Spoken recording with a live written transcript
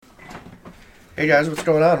Hey guys, what's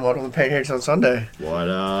going on? Welcome to Pancakes on Sunday. What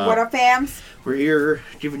up? What up, fams? We're here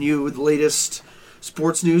giving you the latest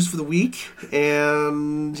sports news for the week,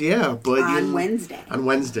 and On Wednesday. On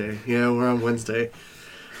Wednesday, we're on Wednesday.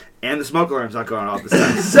 And the smoke alarm's not going off this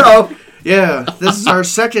time. So, yeah, this is our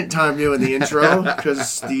second time doing the intro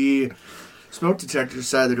because the smoke detector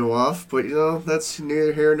decided to go off. But that's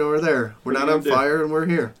neither here nor there. We're not on fire, and we're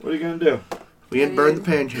here. what are you gonna do? We didn't burn the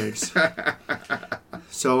pancakes.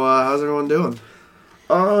 So, how's everyone doing?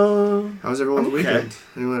 How's everyone's weekend?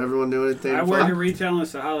 Everyone do anything? I work in retail and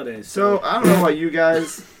it's the holidays. So I don't know about you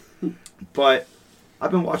guys, but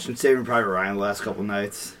I've been watching Saving Private Ryan the last couple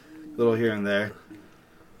nights, a little here and there.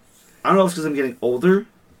 I don't know if it's because I'm getting older.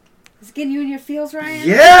 Is it getting you in your feels, Ryan?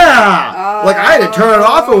 Yeah! Like, I had to turn it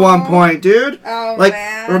off at one point, dude. Oh, like,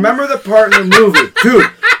 man. remember the part in the movie?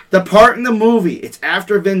 Dude, the part in the movie, it's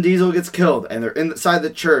after Vin Diesel gets killed, and they're inside the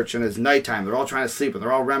church, and it's nighttime. They're all trying to sleep, and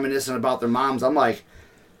they're all reminiscing about their moms. I'm like,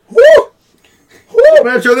 whoo! Whoo! I'm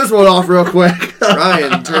going to turn this one off real quick.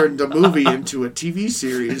 Ryan turned a movie into a TV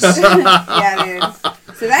series. Yeah, it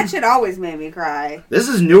is. So that shit always made me cry. This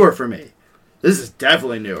is newer for me. This is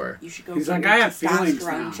definitely newer. You should go He's get like, your I have feelings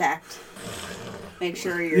testosterone now. checked. Make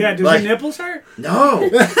sure you're... Yeah, does Like- your nipples hurt? No. Or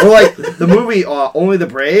like the movie Only the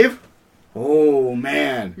Brave. Oh,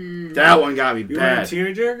 man. That one got me You bad. want a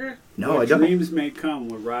tearjerker? No, What I don't. Dreams May Come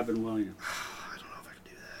with Robin Williams. I don't know if I can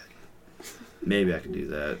do that. Maybe I can do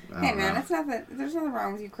that. I Hey, don't man, know. it's nothing... There's nothing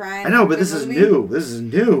wrong with you crying. I know, but Good this is movie. new. This is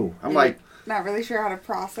new. I'm You're like, not really sure how to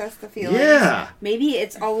process the feelings. yeah. Maybe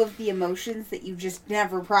it's all of the emotions that you just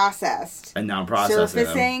never processed. And now I'm processing them.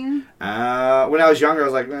 Surfacing. When I was younger, I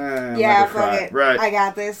was like, I'm Yeah, not gonna fuck cry. it. Right. I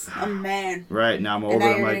got this. I'm a man. Right. Now I'm older. And now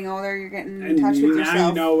I'm you're like, getting older. You're getting in And touch with now yourself.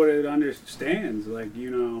 you know what it understands. Like, you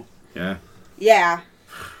know. yeah. Yeah.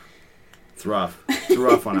 It's rough. It's a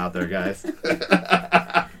rough one out there, guys.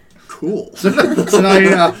 Cool. So now you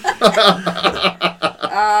know.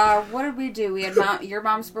 What did we do? We had your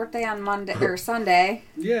mom's birthday on Monday or Sunday.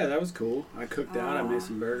 Yeah, that was cool. I cooked out. I made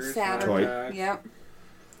some burgers. Saturday. hot dogs, Yep.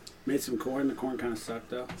 Made some corn. The corn kind of sucked,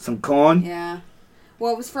 though. Some corn. Yeah.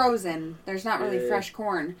 Well, it was frozen. There's not really Yeah. fresh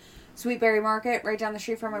corn. Sweetberry Market, right down the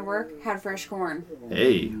street from my work, had fresh corn.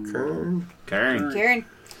 Hey. Kern. Karen. Karen.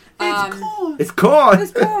 It's corn. It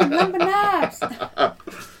was corn. Lumber knives.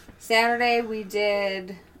 Saturday we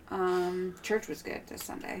did. Church was good this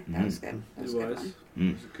Sunday. That was good. That was a good one.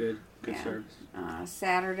 It was good Yeah. service.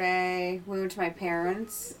 Saturday we went to my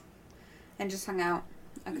parents and just hung out.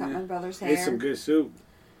 I cut my brother's hair. Made some good soup.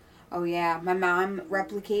 Oh yeah, my mom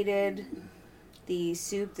replicated the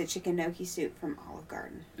soup, the chicken gnocchi soup from Olive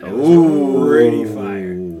Garden. It was pretty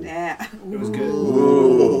fire. Yeah, It was good.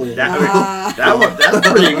 Ooh. That's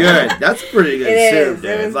pretty good. That's pretty good it soup, is. dude.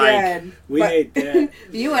 It was Like, good. We But ate that.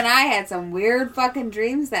 you and I had some weird fucking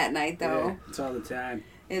dreams that night, though. Yeah, it's all the time.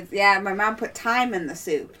 My mom put thyme in the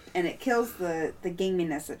soup, and it kills the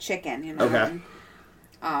gaminess of chicken, you know. Okay.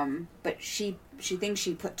 But she thinks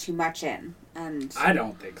she put too much in, and I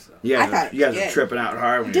don't think so. you I guys, thought it you guys was are good. tripping out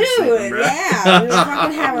hard when dude, you're sleeping, bro. yeah, we were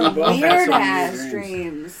fucking having We both had weird some ass weird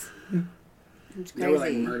dreams. It's They were like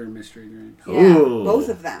crazy. murder mystery dreams. Yeah, Ooh. both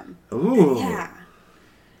of them. Ooh. Yeah.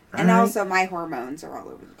 And Alright. also, my hormones are all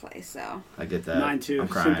over the place, so. I get that. Mine too. I'm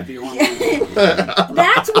crying. Sympathy hormones.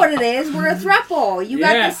 That's what it is. We're a throuple. You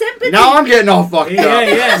got Yeah. the sympathy. Now I'm getting all fucked Yeah, up.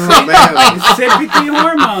 yeah. Oh, man. It's sympathy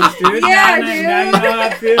hormones, dude. Yeah, now, dude. Now you know how I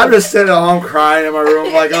feel. I'm just sitting at home crying in my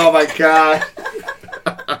room like, oh my god.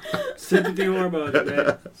 Sympathy hormones,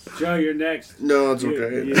 man. Joe, you're next. No, it's You-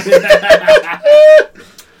 okay. you-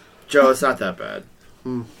 Joe, it's not that bad.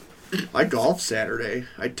 I golfed Saturday.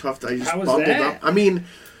 I just How was bundled that? up. I mean,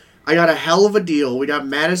 I got a hell of a deal. We got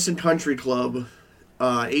Madison Country Club,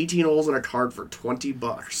 18 holes in a cart for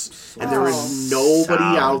 $20, and there was nobody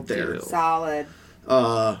Solid out there. deal. Solid.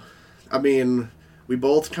 I mean, we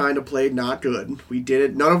both kind of played not good. We did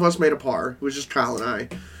it. None of us made a par. It was just Kyle and I.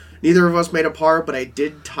 Neither of us made a par, but I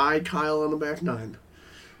did tie Kyle on the back nine.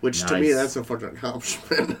 Which, to me, Nice. that's a fucking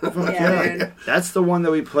accomplishment. Yeah, dude. That's the one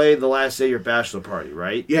that we played the last day of your bachelor party,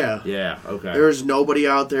 right? Yeah. Yeah, okay. There was nobody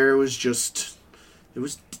out there. It was just... It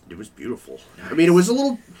was beautiful. I mean, it was a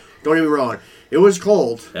little... Don't get me wrong. It was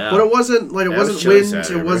cold. Yeah. But it wasn't, like, it Yeah, it was wasn't chilly wind.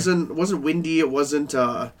 Saturday, It wasn't windy. It wasn't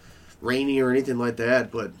rainy or anything like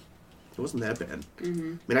that. But it wasn't that bad.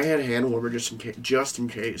 Mm-hmm. I mean, I had a hand warmer just in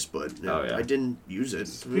case, but Oh, yeah. I didn't use it.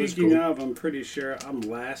 It was Speaking cool. of, I'm pretty sure I'm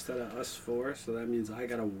last out of us four, so that means I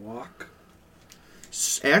gotta walk.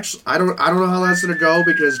 Actually, I don't know how that's gonna go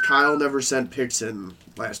because Kyle never sent pics in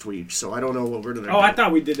last week, so I don't know what we're gonna. Oh, I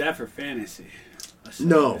thought we did that for fantasy.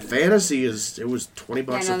 No, fantasy it was $20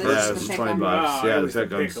 Yeah, a no, Yeah, this it person. was the $20. pick'em. Oh, Yeah, it the was the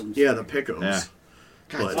pick'ems. pick'ems. Yeah, the pick'ems. Yeah.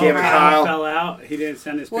 But damn it, Kyle. Fell out. He didn't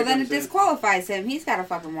send his Well, then it pickups in. disqualifies him. He's got to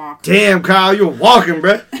fucking walk. Damn, Kyle, you're walking,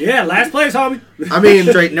 bruh. Yeah, last place, homie. I mean,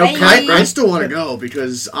 Straight no Hey. kite, I right? still want to go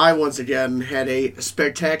because I once again had a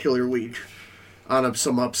spectacular week on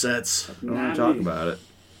some upsets. I don't want Not to talk me. about it.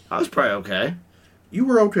 I was probably okay. You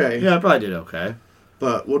were okay, Yeah, I probably did okay.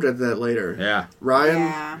 but we'll get to that later. Yeah. Ryan,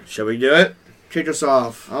 Yeah. Shall we do it? kick us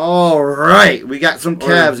off. All right. We got some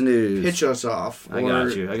Cavs news. Pitch us off. I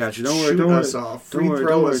got you. Don't worry. Shoot Don't worry. us off. Don't Free worry. throw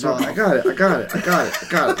Don't worry. us Don't- off. I got it.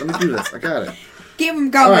 Let me do this. I got it. Keep him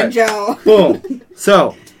coming, All right. Joe. Boom.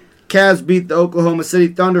 So, Cavs beat the Oklahoma City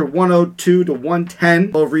Thunder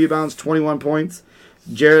 102-110. 12 rebounds, 21 points.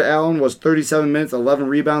 Jared Allen was 37 minutes, 11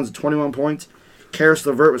 rebounds, and 21 points. Karis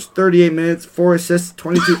LeVert was 38 minutes, 4 assists,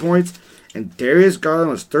 22 points. And Darius Garland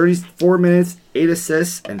was 34 minutes, 8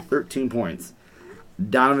 assists, and 13 points.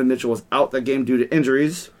 Donovan Mitchell was out that game due to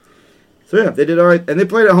injuries. So, yeah, they did all right. And they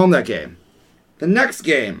played at home that game. The next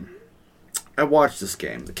game, I watched this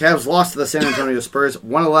game. The Cavs lost to the San Antonio Spurs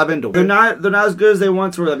 111 to. They're not as good as they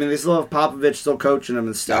once were. I mean, they still have Popovich still coaching them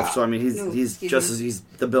and stuff. So I mean, he's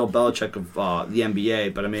the Bill Belichick of the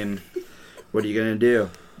NBA. But I mean, what are you gonna do?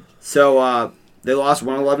 So they lost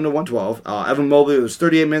 111 to 112. Evan Mobley was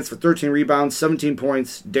 38 minutes for 13 rebounds, 17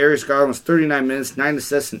 points. Darius Garland was 39 minutes, 9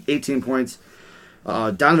 assists, and 18 points.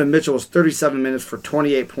 Donovan Mitchell was 37 minutes for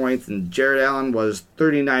 28 points, and Jared Allen was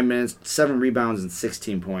 39 minutes, 7 rebounds, and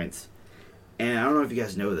 16 points. And I don't know if you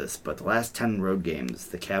guys know this, but the last 10 road games,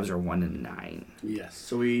 the Cavs are 1-9. Yes.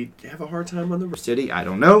 So we have a hard time on the City, I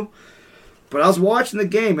don't know. But I was watching the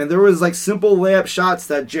game, and there was like simple layup shots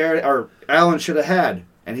that Jared or Allen should have had,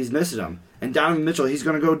 and he's missing them. And Donovan Mitchell, he's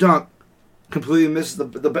gonna go dunk, completely misses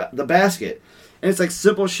the basket. And it's like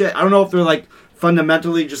simple shit. I don't know if they're like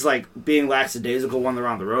fundamentally just like being lackadaisical when they're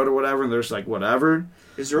on the road or whatever, and they're just like whatever.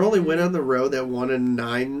 Is there only win on the road that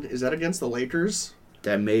 1-9? Is that against the Lakers?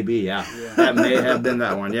 That may be, yeah. That may have been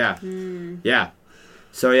that one, yeah. Yeah.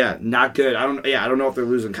 So yeah, not good. I don't know if they're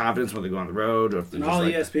losing confidence when they go on the road or if they're And just all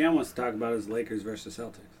like ESPN wants to talk about is Lakers versus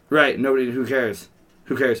Celtics. right. Nobody. Who cares?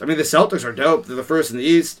 Who cares? I mean, the Celtics are dope. They're the first in the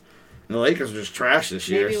East, and the Lakers are just trash this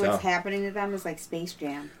year. Maybe So what's happening to them is like Space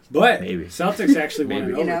Jam. But Maybe. Celtics actually won in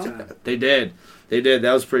Maybe. You know? overtime. they did.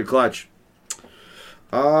 That was pretty clutch.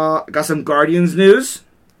 Got some Guardians news.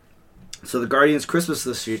 So the Guardians Christmas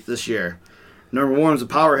this year. Number 1 was a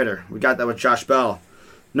power hitter. We got that with Josh Bell.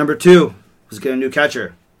 Number 2 was get a new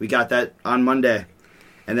catcher. We got that on Monday.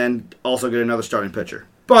 And then also get another starting pitcher.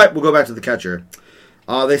 But we'll go back to the catcher.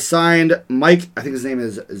 They signed Mike, I think his name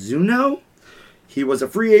is Zuno. He was a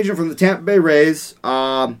free agent from the Tampa Bay Rays.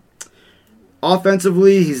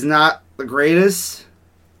 Offensively, he's not the greatest,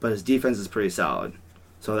 but his defense is pretty solid.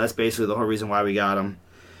 So that's basically the whole reason why we got him.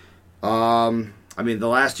 I mean, the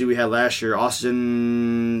last two we had last year,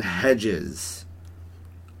 Austin Hedges,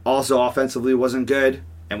 also offensively wasn't good,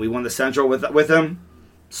 and we won the Central with him.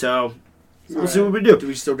 So we'll see what we do. Do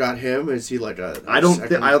we still got him? Is he like a I don't.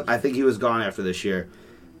 second- I think he was gone after this year.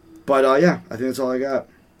 But yeah, I think that's all I got.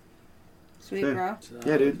 Sweet, Yeah. bro.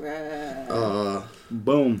 Yeah, dude.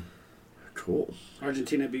 Boom. Cool.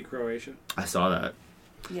 Argentina beat Croatia. I saw that.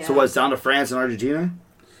 Yeah. So what's down to France and Argentina?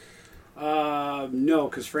 No,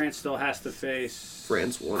 because France still has to face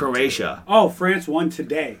France won. Croatia. Oh, France won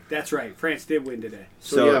today. That's right. France did win today.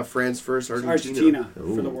 So yeah, France first, Argentina. Argentina for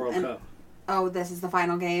Ooh. the World And- Cup. Oh, this is the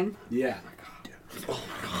final game? Yeah.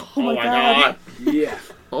 Oh my god. Yeah.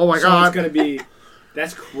 Oh my So god. it's gonna be.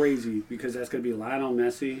 That's crazy because that's gonna be Lionel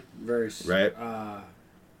Messi versus Right.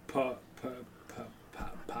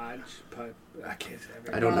 I can't say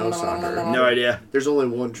it. I don't know soccer. No idea. There's only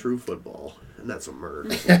one true football, and that's a murder.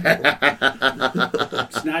 It's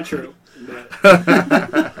not true. But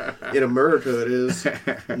In America, it is.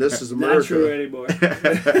 And this is not true America. anymore.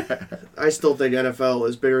 I still think NFL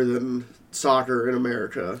is bigger than soccer in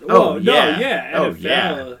America. Oh, no, yeah. yeah. Oh, NFL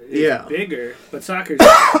yeah. is Yeah. bigger, but soccer's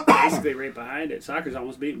basically right behind it. Soccer's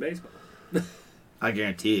almost beating baseball. I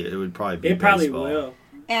guarantee it would probably be It probably baseball. will.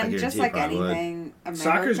 And guarantee just it like probably would. anything, America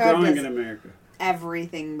Soccer's growing does in America.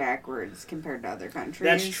 everything backwards compared to other countries.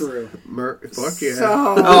 That's true. Fuck yeah.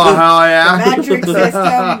 So, Oh hell yeah! metric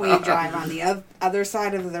system, we drive on the other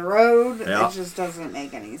side of the road. Yeah. It just doesn't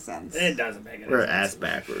make any sense. It doesn't make any We're sense. ass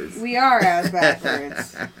backwards. We are ass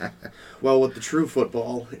backwards. Well, with the true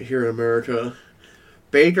football here in America,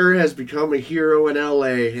 Baker has become a hero in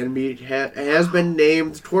LA and has been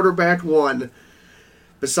named quarterback one.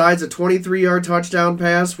 Besides a 23-yard touchdown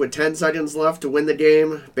pass with 10 seconds left to win the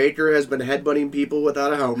game, Baker has been headbutting people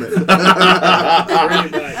without a helmet. Pretty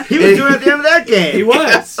much. He was doing it at the end of that game. He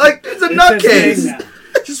was. Like it's a It's his nutcase.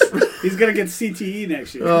 thing now. He's gonna get CTE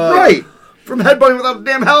next year. Right. From headbutting without a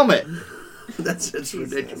damn helmet. It's Jesus.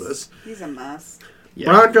 ridiculous. He's a mess. Yeah.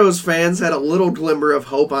 Broncos fans had a little glimmer of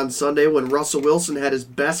hope on Sunday when Russell Wilson had his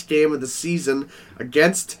best game of the season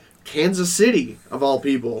against Kansas City, of all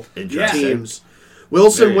people, Interesting. teams.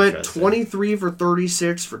 Wilson Very went interesting. 23 for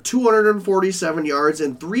 36 for 247 yards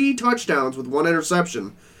and 3 touchdowns with 1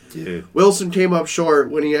 interception. Dude. Wilson came up short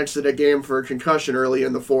when he exited a game for a concussion early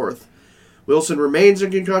in the 4th. Wilson remains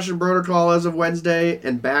in concussion protocol as of Wednesday,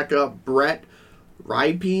 and backup Brett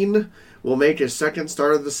Ripien will make his second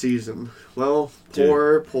start of the season. Well,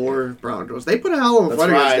 poor Broncos. They put a hell of a That's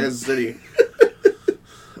fight right. against Kansas City.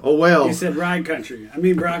 Oh, well. You said ride country. I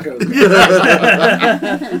mean Broncos.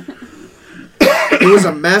 It was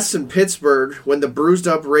a mess in Pittsburgh when the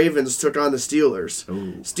bruised-up Ravens took on the Steelers.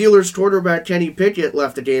 Ooh. Steelers quarterback Kenny Pickett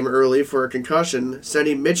left the game early for a concussion,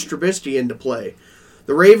 sending Mitch Trubisky into play.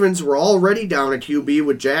 The Ravens were already down a QB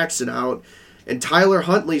with Jackson out, and Tyler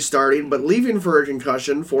Huntley starting, but leaving for a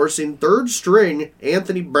concussion, forcing third-string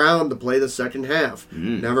Anthony Brown to play the second half.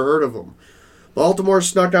 Never heard of him. Baltimore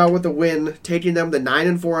snuck out with a win, taking them to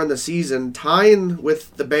 9-4 on the season, tying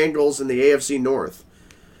with the Bengals in the AFC North.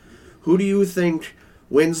 Who do you think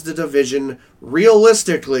wins the division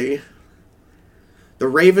realistically? The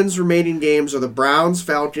Ravens' remaining games are the Browns,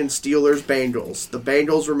 Falcons, Steelers, Bengals. The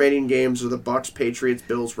Bengals' remaining games are the Bucks, Patriots,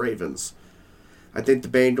 Bills, Ravens. I think the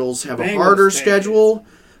Bengals have a Bengals, harder Patriots. schedule,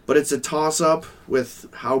 but it's a toss-up with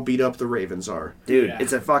how beat up the Ravens are. Dude, Yeah.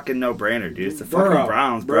 it's a fucking no-brainer, dude. It's the Burrow. fucking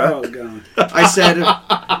Browns, bro. Burrow's going. I said,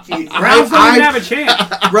 Jesus. Browns don't even have a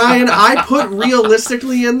chance. Ryan, I put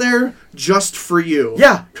realistically in there just for you.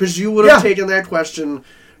 Yeah. Because you would have Yeah. taken that question.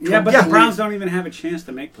 Yeah, but the Browns don't even have a chance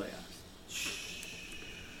to make playoffs.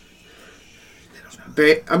 Do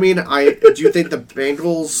you think the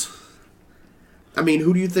Bengals... I mean,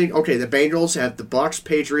 who do you think... Okay, the Bengals have the Bucks,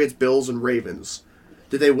 Patriots, Bills, and Ravens.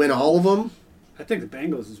 Did they win all of them? I think the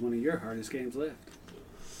Bengals is one of your hardest games left.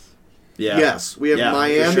 Yeah. Yes. We have Yeah, for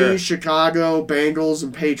Miami, sure. Chicago, Bengals,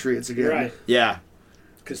 and Patriots again. Right. Yeah.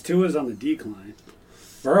 Because Tua's on the decline.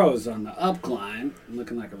 Burrow's on the upcline,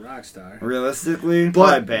 looking like a rock star. Realistically,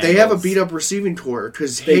 But probably they have a Bengals. beat-up receiving core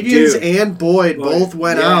because They Higgins do. and Boyd both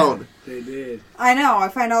went Yeah, out. They did. I know. I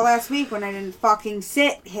found out last week when I didn't fucking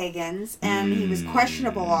sit Higgins, and he was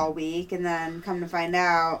questionable all week, and then come to find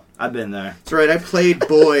out, I've been there. That's right. I played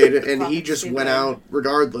Boyd, and he Fucking just stupid. went out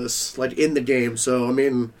regardless, like in the game. So, I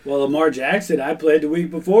mean... Well, Lamar Jackson, I played the week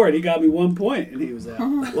before, and he got me 1 point, and he was out.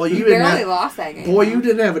 Well, you he didn't barely have... lost that game. Boy, you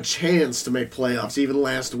didn't have a chance to make playoffs even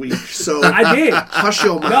last week. So I did. hush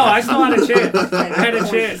your mouth. No, I still had a chance. I had a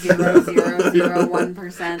chance.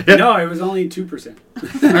 0.001%. No, it was only 2%.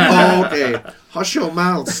 Oh, okay. Hush your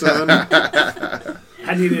mouth, son.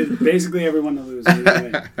 I needed basically everyone to lose.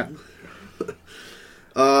 Anyway.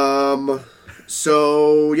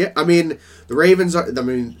 So yeah, I mean the Ravens are. I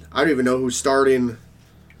mean, I don't even know who's starting.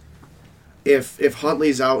 If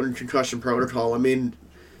Huntley's out in concussion protocol, I mean,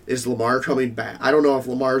 is Lamar coming back? I don't know if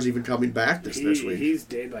Lamar's even coming back this week. He's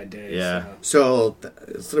day by day. Yeah. So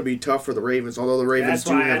it's gonna be tough for the Ravens. Although the Ravens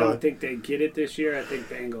That's why I have don't a. think they get it this year. I think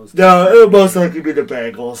Bengals. No, it would most likely be the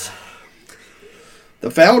Bengals. The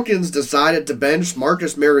Falcons decided to bench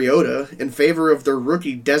Marcus Mariota in favor of their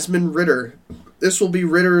rookie Desmond Ridder. This will be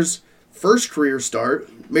Ridder's first career start.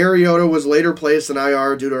 Mariota was later placed in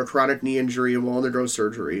IR due to a chronic knee injury and will undergo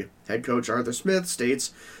surgery. Head coach Arthur Smith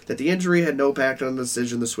states that the injury had no impact on the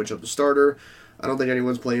decision to switch up the starter. I don't think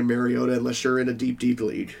anyone's playing Mariota unless you're in a deep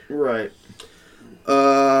league. Right.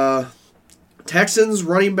 Texans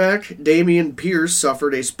running back Damian Pierce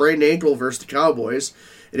suffered a sprained ankle versus the Cowboys.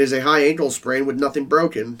 It is a high ankle sprain with nothing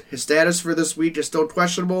broken. His status for this week is still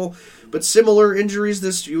questionable, but similar injuries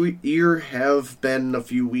this year have been a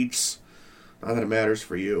few weeks. Not that it matters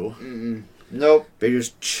for you. Nope.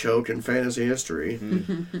 Biggest choke in fantasy history.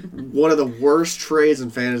 One of the worst trades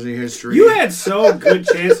in fantasy history. You had so good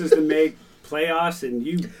chances to make playoffs, and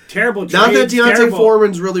you terrible trades. Not that Deontay terrible.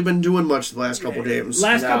 Foreman's really been doing much the last couple games.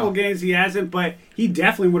 Last No. couple games he hasn't, but he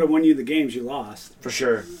definitely would have won you the games you lost. For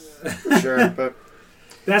sure. For sure. But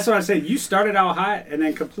That's what I said. You started out hot and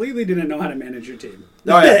then completely didn't know how to manage your team.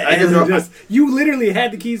 no, yeah, I And can you literally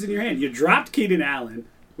had the keys in your hand. You dropped Keenan Allen,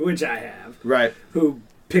 which I have, Right. who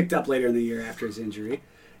picked up later in the year after his injury.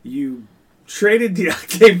 You traded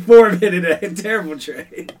Deontay Foreman in a terrible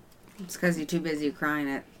trade. It's because you're too busy crying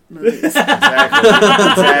at movies.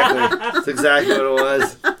 Exactly. That's exactly what it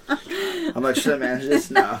was. I'm like, should I manage this?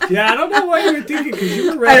 No. Yeah, I don't know what you were thinking because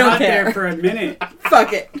you were I red don't hot care. there for a minute.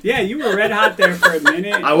 Fuck it. Yeah, you were red hot there for a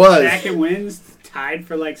minute. I was. Second wins, tied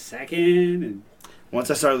for like second, and Once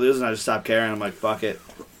I started losing, I just stopped caring. I'm like, fuck it.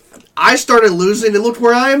 I started losing, and look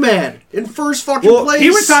where I'm at. In first fucking place. He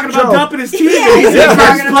was talking about Joe. dumping his team. Yeah, He's he's in talking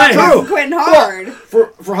first about place. True. quitting hard.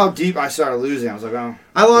 For how deep I started losing, I was like, oh.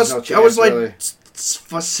 I lost. there's no I was chance, like really.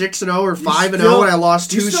 6-0 or 5-0, still- and I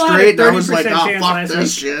lost you 2 still had a straight. And I was like, 30% oh, chance fuck last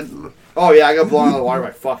this week. shit. Oh, yeah, I got blown out of the water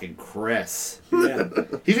by fucking Chris. Yeah.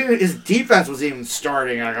 His defense was even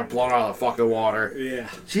starting, and I got blown out of the fucking water. Yeah.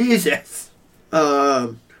 Jesus.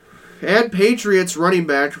 Add Patriots running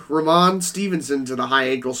back Ramon Stevenson to the high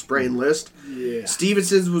ankle sprain list. Yeah.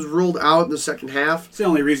 Stevenson was ruled out in the second half. It's the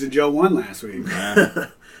only reason Joe won last week.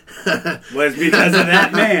 Was because of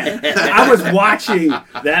that man. I was watching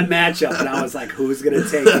that matchup and I was like, who's going to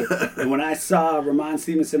take it? And when I saw Ramon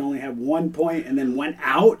Stevenson only had 1 point and then went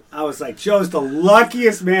out, I was like, Joe's the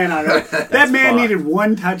luckiest man on earth. That man needed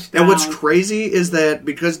 1 touchdown. And what's crazy is that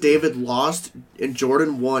because David lost and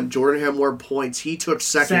Jordan won, Jordan had more points. He took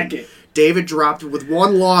second. David dropped with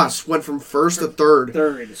 1 loss, went from first to third.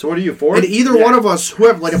 So what are you, 4th? And either one of us,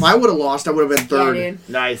 whoever, like if I would have lost, I would have been third. Yeah, dude.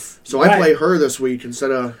 Nice. So I play her this week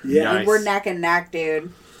instead of Yeah. Nice. We're neck and neck,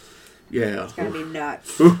 dude. yeah. It's going to be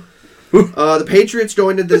nuts. The Patriots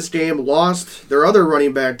going into this game lost their other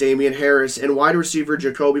running back Damian Harris and wide receiver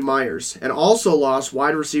Jacoby Myers, and also lost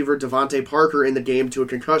wide receiver Devontae Parker in the game to a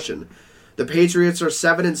concussion. The Patriots are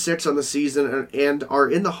 7-6 on the season and are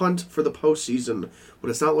in the hunt for the postseason, but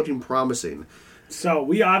it's not looking promising. So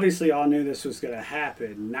we obviously all knew this was going to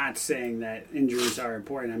happen. Not saying that injuries are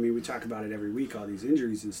important. I mean, we talk about it every week, all these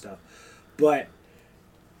injuries and stuff. But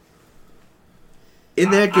In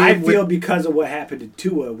that game, I feel because of what happened to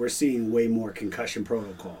Tua, we're seeing way more concussion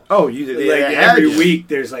protocol. Oh, you did. Like every week,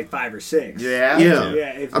 there's like 5 or 6. Yeah.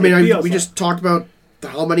 yeah. We We just talked about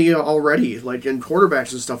how many already, like in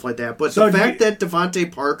quarterbacks and stuff like that. But So the fact that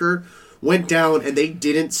Devontae Parker went down and they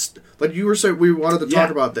didn't, like you were saying, we wanted to talk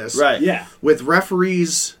about this, Right. Yeah. with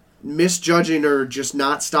referees misjudging or just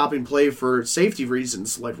not stopping play for safety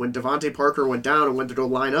reasons. Like when Devontae Parker went down and went to go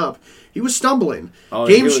line up, he was stumbling. Oh,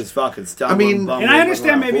 Games, he was fucking stumbling. I mean- bumbling, And I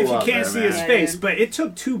understand looking maybe if like you a can't fool see out his there, face, man. but it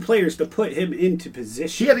took 2 players to put him into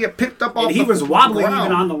position. He had to get picked up off And he the was wobbling ground.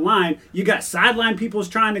 even on the line. You got sideline people's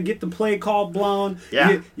trying to get the play call blown.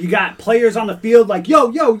 Yeah. You got players on the field like,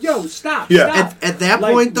 yo, stop. Yeah. Stop. At that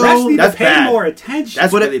Like, point, refs though, need that's to pay bad. more attention.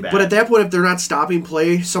 That's but really bad. But at that point, if they're not stopping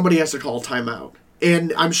play, somebody has to call timeout.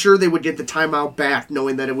 And I'm sure they would get the timeout back,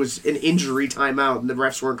 knowing that it was an injury timeout and the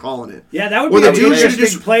refs weren't calling it. Yeah, that would Or be the an dude should've interesting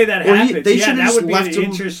just- play that or he- happens. they Yeah, should've that just would be an left him-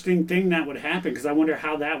 interesting thing that would happen because I wonder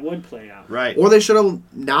how that would play out. Right. Or they should have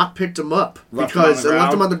not picked him up Left him on because the they left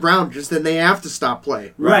ground. him on the ground because then they have to stop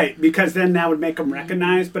play. Right, because then that would make them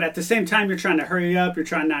recognized. But at the same time, you're trying to hurry up. You're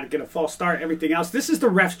trying not to get a false start. Everything else. This is the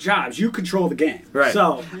refs' jobs. You control the game. Right.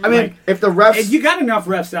 So I mean, like, if the refs, if you got enough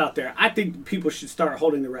refs out there, I think people should start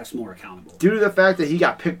holding the refs more accountable. due to the fact that he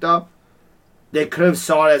got picked up, they could have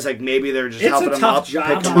saw it as like maybe they're just It's a helping him tough up, job.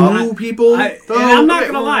 pick him I'm up. not- Two people, and though, I'm not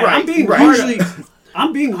gonna lie. right, I'm being right. hard. Usually-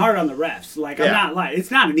 I'm being hard on the refs. Like I'm Yeah. not lying.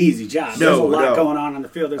 It's not an easy job. No, There's a lot no. going on the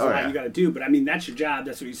field. There's a Oh, lot yeah. you got to do. But I mean, that's your job.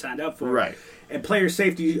 That's what you signed up for. Right. And player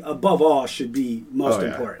safety, above all, should be most Oh,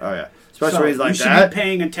 yeah. important. Oh yeah, especially So when he's like you should that. be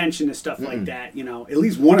paying attention to stuff like that. You know, at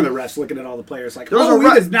least one of the refs looking at all the players like, There's oh, he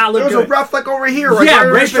does not look there's good. a ref like over here, right yeah, there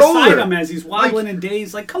on right his beside shoulder. him as he's wobbling and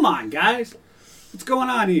dazed. Like, come on, guys, what's going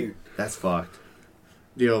on here? That's fucked.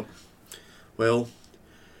 Yep. Well,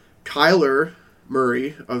 Kyler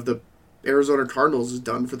Murray of the Arizona Cardinals is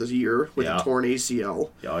done for this year with Yeah. a torn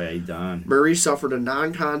ACL. Oh yeah, he's done. Murray suffered a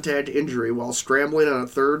non-contact injury while scrambling on a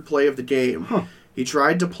third play of the game. He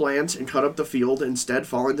tried to plant and cut up the field, instead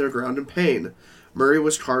falling to the ground in pain. Murray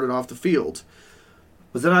was carted off the field.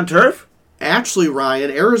 Was it on turf? Actually,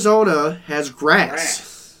 Ryan, Arizona has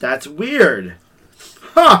grass. That's weird.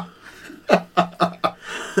 Huh.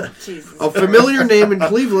 Jesus. A familiar name in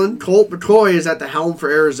Cleveland, Colt McCoy is at the helm for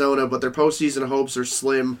Arizona, but their postseason hopes are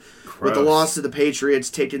slim, with the Gross. loss to the Patriots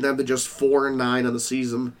taking them to just 4-9 on the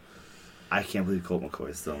season. I can't believe Colt McCoy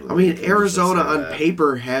is still. I mean, Just Arizona say on that.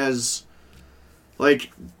 paper has,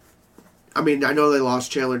 like, I mean, I know they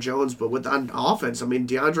lost Chandler Jones, but with on offense, I mean,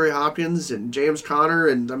 DeAndre Hopkins and James Conner,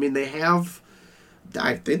 and I mean, they have,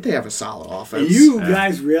 I think they have a solid offense. You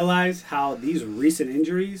guys realize how these recent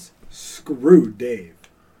injuries screwed Dave.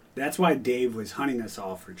 That's why Dave was hunting us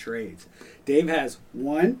all for trades. Dave has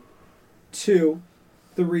 1, 2,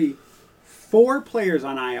 3, 4 players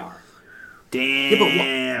on IR. Damn.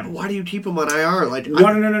 Yeah, but why do you keep him on IR? Like, No.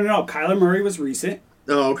 Kyler Murray was recent.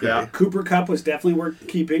 Oh, okay. Yeah. Cooper Kupp was definitely worth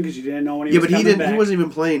keeping because you didn't know when he Yeah, was but he coming didn't. back. He wasn't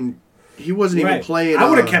even playing. He wasn't even Right. playing. I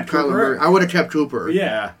would've kept Kyler Cooper. Murray. I would have kept Cooper.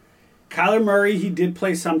 Yeah. Kyler Murray, he did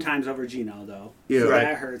play sometimes over Geno, though. Yeah. So Right.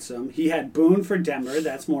 that hurts him. He had Boone for Denver.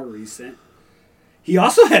 That's more recent. He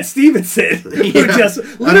also had Stevenson, who Yeah.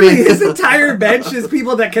 just literally his entire bench is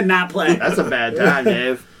people that cannot play. That's a bad time,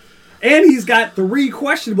 Dave. And he's got 3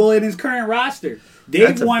 questionable in his current roster. Dave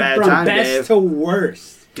That's a went bad from time, best Dave. to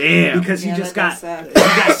worst. Damn. Because he Yeah, just that got does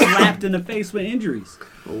he got slapped in the face with injuries.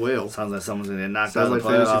 A whale. Sounds like someone's gonna get knocked Sounds out like of the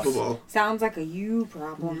fantasy playoffs. football. Sounds like a you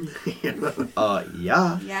problem.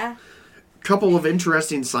 Yeah. Yeah. Couple of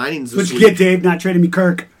interesting signings What this you week. get, Dave? Not trading me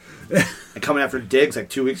Kirk. And coming after Diggs like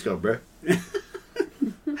 2 weeks ago, bro.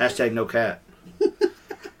 Hashtag no cat.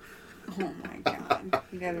 Oh my god.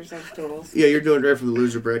 You guys are such fools. Yeah, you're doing great from the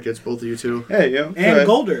loser brackets, both of you two. Hey, yo. And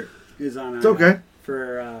Golder is on. It's okay.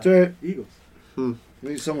 For It's all right. Eagles.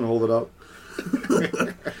 Need someone to hold it up.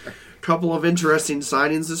 Couple of interesting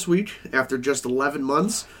signings this week. After just 11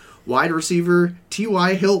 months, wide receiver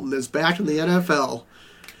T.Y. Hilton is back in the NFL.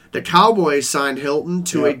 The Cowboys signed Hilton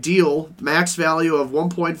to a deal, max value of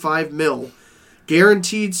 $1.5 million,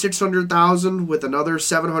 guaranteed $600,000 with another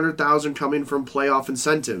 $700,000 coming from playoff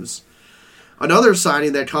incentives. Another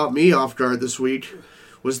signing that caught me off guard this week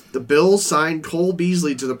was the Bills signed Cole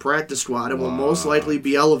Beasley to the practice squad and will most likely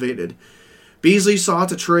be elevated. Beasley sought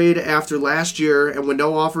to trade after last year, and when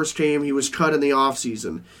no offers came, he was cut in the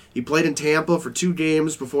offseason. He played in Tampa for 2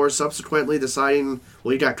 games before subsequently deciding,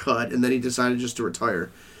 well, he got cut, and then he decided just to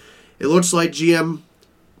retire. It looks like GM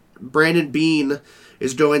Brandon Beane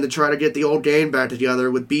is going to try to get the old gang back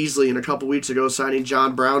together, with Beasley and a couple weeks ago signing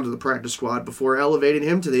John Brown to the practice squad before elevating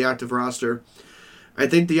him to the active roster. I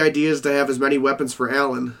think the idea is to have as many weapons for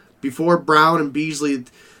Allen. Before Brown and Beasley,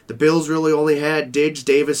 the Bills really only had Diggs,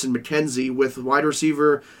 Davis, and McKenzie, with wide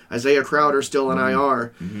receiver Isaiah Crowder still on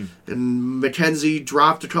IR. And McKenzie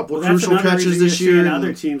dropped a couple Well, that's crucial another catches reason this you're year. seeing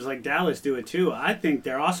other teams like Dallas do it too. I think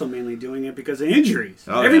they're also mainly doing it because of injuries.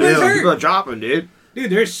 Oh, Everybody's yeah. hurt. People are dropping, dude. Dude,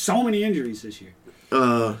 there's so many injuries this year.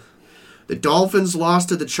 The Dolphins lost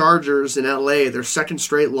to the Chargers in LA, their second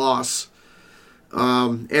straight loss.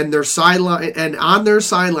 And their sideline, and on their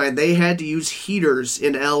sideline, they had to use heaters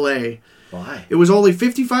in LA. Why? It was only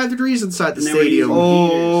 55 degrees inside the And they were stadium. using-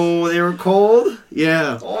 Oh, they were cold?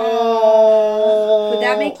 Yeah. Oh. Would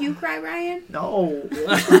that make you cry, Ryan? No.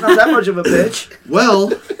 I'm not that much of a bitch. Well,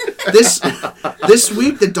 this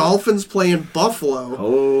week the Dolphins play in Buffalo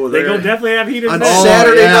Oh, They go definitely have heaters on there.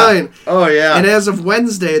 Saturday yeah. night. Oh, yeah. And as of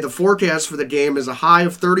Wednesday, the forecast for the game is a high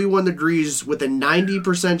of 31 degrees with a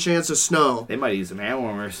 90% chance of snow. They might eat some hand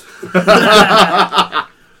warmers.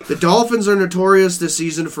 The Dolphins are notorious this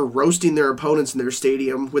season for roasting their opponents in their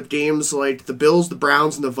stadium, with games like the Bills, the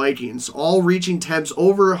Browns, and the Vikings, all reaching temps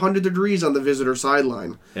over 100 degrees on the visitor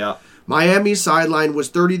sideline. Yeah. Miami's sideline was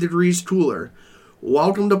 30 degrees cooler.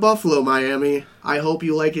 Welcome to Buffalo, Miami. I hope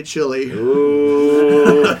you like it chilly.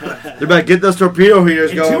 Ooh. They better get those torpedo heaters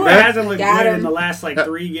And going, Tua man. hasn't looked Got good him. in the last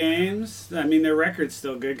 3 games. I mean, their record's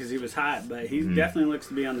still good because he was hot, but he definitely looks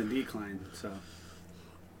to be on the decline. So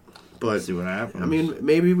But, Let's see what happens. I mean,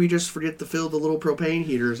 maybe we just forget to fill the little propane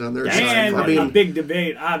heaters on their and side. I a mean, big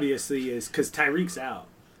debate obviously is because Tyreek's out.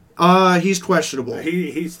 he's questionable.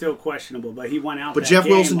 He's still questionable, but he went out. But that Jeff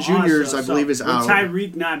game Wilson Jr. also. I believe, is with out.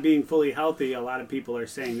 Tyreek not being fully healthy, a lot of people are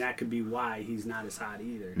saying that could be why he's not as hot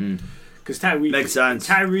either. Because Tyreek Makes sense.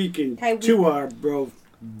 Tyreek and Tyreek. Tua are both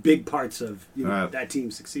big parts of Right. that team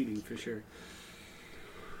succeeding for sure.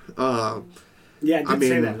 I Yeah, I did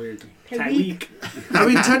say mean, that weirdly. Tyreek. Tyreek. I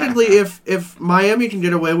mean, technically, if Miami can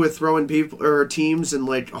get away with throwing people or teams in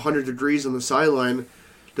 100 degrees on the sideline,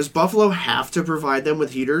 does Buffalo have to provide them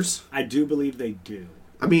with heaters? I do believe they do.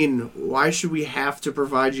 I mean, why should we have to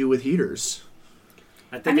provide you with heaters?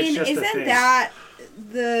 I I think mean, it's just a isn't thing. that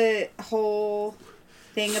the whole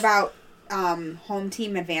thing about home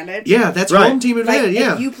team advantage? Yeah, that's Right. home team Like, advantage.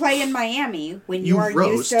 Yeah, if you play in Miami, when You you are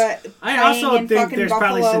roast. used to I playing also in think fucking there's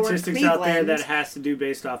Buffalo probably or statistics out there Cleveland, that has to do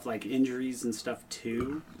based off injuries and stuff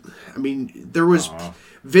too. I mean, there was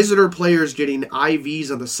visitor players getting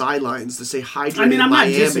IVs on the sidelines to say hydrate. I mean, I'm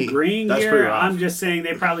Miami. not disagreeing That's pretty here. rough. I'm just saying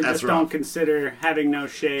they probably That's just don't rough. consider having no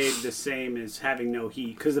shade the same as having no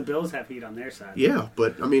heat because the Bills have heat on their side. Yeah,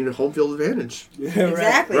 but I mean, home field advantage.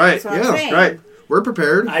 Exactly. Right. That's what Yeah, I'm saying. Right. We're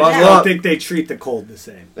prepared. I Bundle just don't up. think they treat the cold the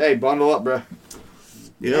same. Hey, bundle up, bro.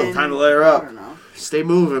 Yeah, And- Time to layer I up. don't know. stay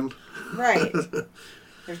moving. Right.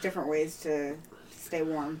 There's different ways to stay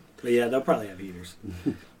warm. But yeah, they'll probably have heaters.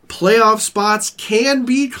 Playoff spots can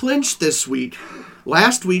be clinched this week.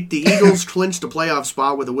 Last week, the Eagles clinched a playoff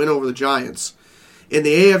spot with a win over the Giants. In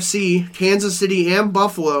the AFC, Kansas City and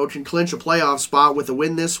Buffalo can clinch a playoff spot with a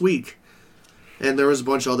win this week. And there was a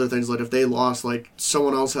bunch of other things, like if they lost,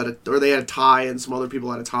 someone else had or they had a tie and some other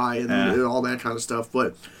people had a tie and all that kind of stuff.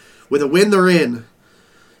 But with a win, they're in.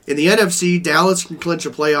 In the NFC, Dallas can clinch a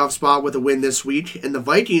playoff spot with a win this week, and the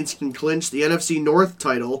Vikings can clinch the NFC North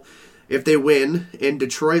title if they win, and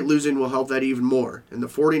Detroit losing will help that even more. And the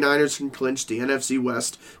 49ers can clinch the NFC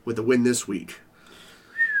West with a win this week.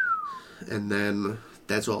 And then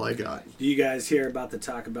that's all I got. Do you guys hear about the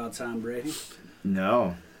talk about Tom Brady?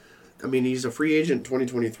 No. I mean, he's a free agent in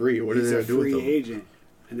 2023. What are they going to do with him? He's a free agent,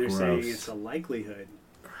 and they're Gross. saying it's a likelihood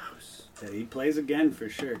that he plays again for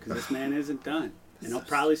sure, because this man isn't done. And he'll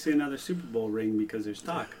probably see another Super Bowl ring because there's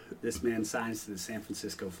talk. This man signs to the San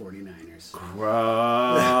Francisco 49ers.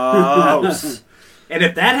 Gross. And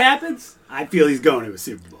if that happens, I feel he's going to a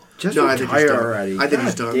Super Bowl. Just No, I think he's retire done. already. I think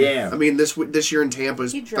he's God done. Damn. I mean, this year in Tampa,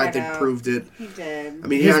 He I dried think out. proved it. He did. I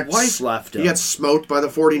mean, His he got, wife left him. He got smoked by the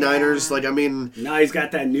 49ers. Yeah. Like, I mean, Now he's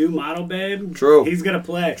got that new model, babe. True. He's going to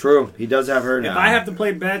play. True. He does have her now. If I have to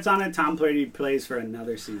play bets on it, Tom Brady plays for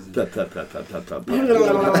another season. Plup, plup, plup, plup, plup, plup,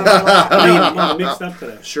 plup. I'm all mixed up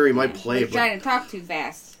today. sure, he might play, He's but trying to talk too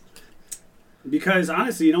fast. Because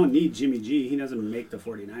honestly, you don't need Jimmy G. He doesn't make the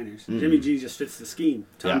 49ers. Jimmy G just fits the scheme.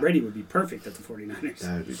 Tom Yeah. Brady would be perfect at the 49ers.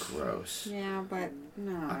 That would be gross. Yeah, but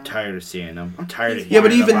no. I'm tired of seeing him. I'm tired of yeah,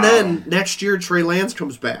 but hearing even about then, him. next year Trey Lance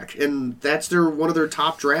comes back, and that's one of their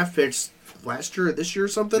top draft picks last year or this year or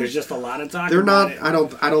something. There's just a lot of talk They're about not. it.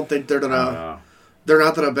 I don't think they're I don't gonna. know. They're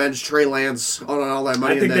not gonna bench Trey Lance on all that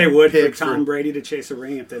money. I think and they that would for pick Tom Brady to chase a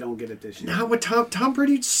ring if they don't get it this year. Now with Tom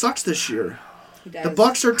Brady sucks this year. He does. The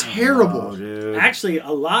Bucks are terrible. Oh, dude. Actually, a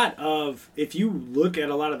lot of, if you look at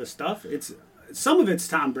a lot of the stuff, some of it's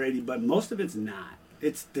Tom Brady, but most of it's not.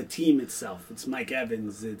 It's the team itself. It's Mike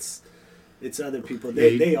Evans. It's other people.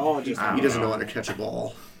 They all just. He doesn't know how to catch a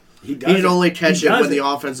ball. He does. He can only catch it when the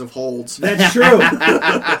doesn't. offensive holds. That's true.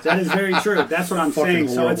 That is very true. That's what I'm Fucking saying.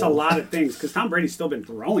 So it's a horrible. lot of things because Tom Brady's still been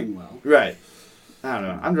throwing well. Right. I don't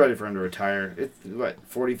know. I'm ready for him to retire. It's,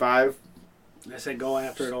 45? I said, go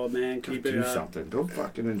after it, old man. Keep it Do up. something. Go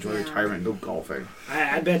fucking enjoy retirement. Go golfing.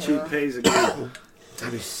 I bet you he pays again.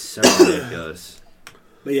 That'd be so ridiculous.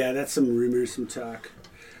 But yeah, that's some rumors, some talk.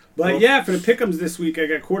 But yeah, for the pick'ems this week, I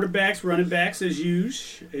got quarterbacks, running backs as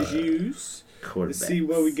usual. Let's see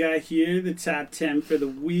what we got here. The top 10 for the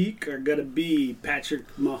week are going to be Patrick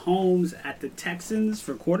Mahomes at the Texans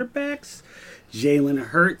for quarterbacks, Jalen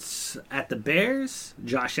Hurts at the Bears,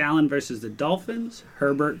 Josh Allen versus the Dolphins,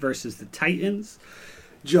 Herbert versus the Titans,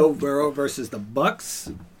 Joe Burrow versus the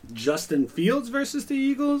Bucks, Justin Fields versus the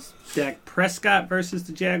Eagles, Dak Prescott versus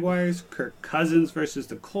the Jaguars, Kirk Cousins versus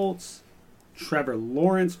the Colts, Trevor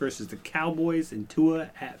Lawrence versus the Cowboys, and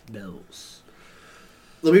Tua at Bills.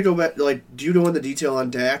 Let me go back. Like, do you know in the detail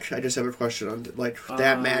on Dak? I just have a question on that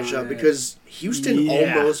matchup because Houston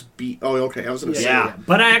yeah. almost beat. Oh, okay. I was going to say Yeah.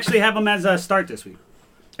 But I actually have him as a start this week.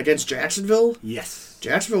 against Jacksonville. Yes.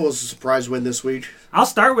 Jacksonville was a surprise win this week. I'll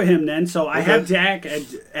start with him then. So I Okay. have Dak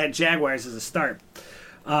at Jaguars as a start.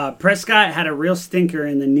 Prescott had a real stinker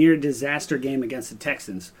in the near disaster game against the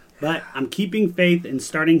Texans. But I'm keeping faith in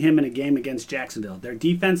starting him in a game against Jacksonville. Their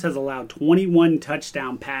defense has allowed 21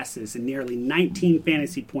 touchdown passes and nearly 19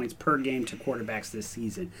 fantasy points per game to quarterbacks this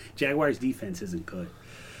season. Jaguars' defense isn't good.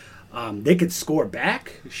 They could score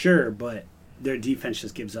back, sure, but their defense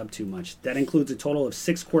just gives up too much. That includes a total of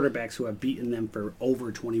 6 quarterbacks who have beaten them for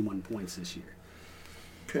over 21 points this year.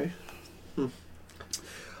 Okay.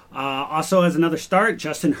 Also, as another start,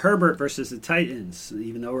 Justin Herbert versus the Titans,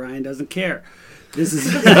 even though Ryan doesn't care. This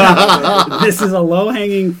is this is a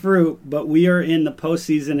low-hanging fruit, but we are in the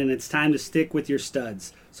postseason, and it's time to stick with your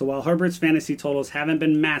studs. So while Herbert's fantasy totals haven't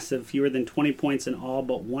been massive, fewer than 20 points in all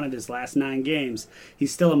but one of his last 9 games,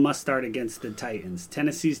 he's still a must-start against the Titans.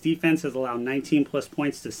 Tennessee's defense has allowed 19-plus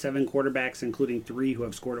points to 7 quarterbacks, including 3 who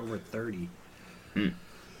have scored over 30.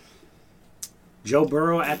 Joe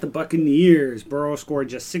Burrow at the Buccaneers. Burrow scored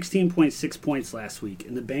just 16.6 points last week,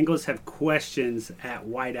 and the Bengals have questions at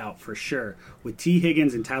wideout for sure, with T.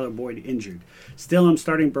 Higgins and Tyler Boyd injured. Still, I'm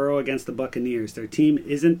starting Burrow against the Buccaneers. Their team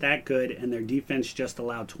isn't that good, and their defense just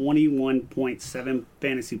allowed 21.7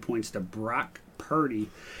 fantasy points to Brock Purdy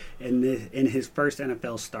in his first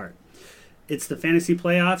NFL start. It's the fantasy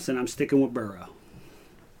playoffs, and I'm sticking with Burrow.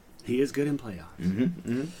 He is good in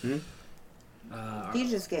playoffs. He's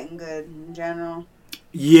just getting good in general.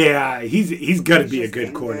 Yeah, he's going to be a just good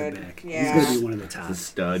getting quarterback. good. He's Yeah. going to be one of the The top. He's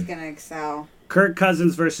stud. gonna excel. Kirk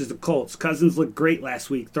Cousins versus the Colts. Cousins looked great last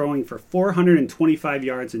week, throwing for 425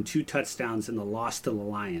 yards and 2 touchdowns in the loss to the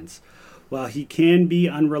Lions. While he can be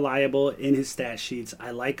unreliable in his stat sheets,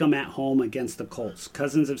 I like him at home against the Colts.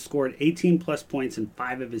 Cousins have scored 18-plus points in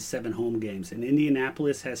 5 of his 7 home games, and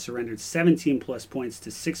Indianapolis has surrendered 17-plus points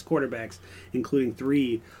to 6 quarterbacks, including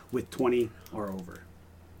 3 with 20 or over.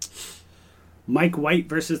 Mike White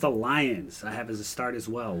versus the Lions. I have as a start as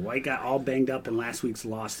well. White got all banged up in last week's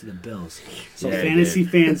loss to the Bills. So Yeah, he fantasy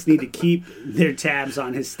did. fans need to keep their tabs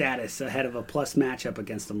on his status ahead of a plus matchup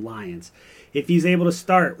against the Lions. If he's able to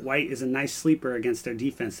start, White is a nice sleeper against their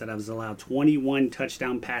defense that has allowed 21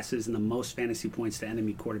 touchdown passes and the most fantasy points to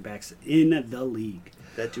enemy quarterbacks in the league.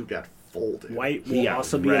 That dude got folded. White He will got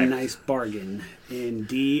also be a wrecked. nice bargain in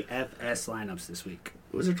DFS lineups this week.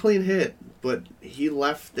 It was a clean hit, but he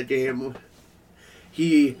left the game.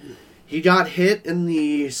 He got hit in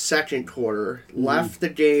the second quarter, left the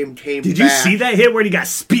game, came Did back. you see that hit where he got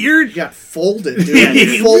speared? He got folded, dude.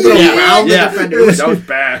 He folded Yeah. around Yeah. the defender. It was That was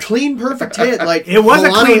bad. clean, perfect hit. Like It was a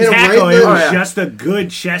Milano clean hit him tackle. right It there. was yeah. just a good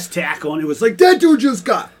chest tackle, and it was like, that dude just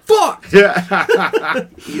got fucked.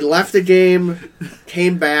 He left the game,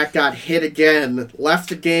 came back, got hit again, left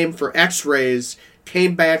the game for x-rays,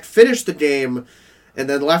 came back, finished the game, and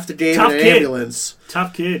then left the game Tough in an kid. ambulance.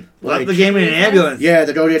 Tough kid. Left the game in an ambulance. Yeah,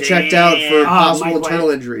 to go get checked out for Damn. possible Mike internal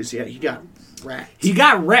White. injuries. Yeah, he got wrecked. He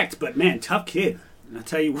got wrecked, but man, tough kid. And I'll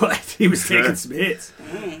tell you what, he was taking some hits.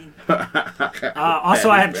 Also,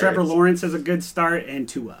 I have Trevor Lawrence as a good start, and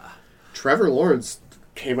Tua. Trevor Lawrence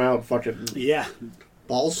came out fucking Yeah.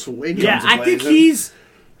 ball swinging. Yeah, I think blazing.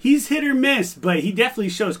 he's hit or miss, but he definitely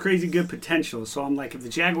shows crazy good potential. So I'm like, if the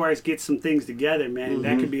Jaguars get some things together, man,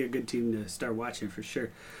 that could be a good team to start watching for sure.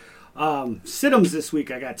 Sit-ems this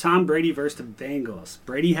week. I got Tom Brady versus the Bengals.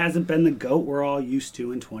 Brady hasn't been the GOAT we're all used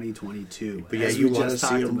to in 2022. But yeah, as you we want to just see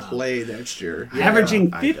talked him about. play next year.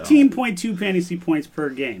 Averaging I don't. 15.2 fantasy points per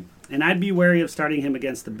game. And I'd be wary of starting him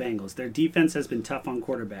against the Bengals. Their defense has been tough on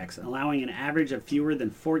quarterbacks, allowing an average of fewer than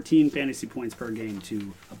 14 fantasy points per game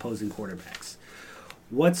to opposing quarterbacks.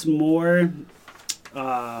 What's more,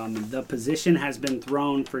 the position has been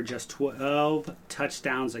thrown for just 12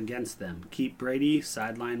 touchdowns against them. Keep Brady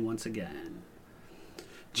sidelined once again.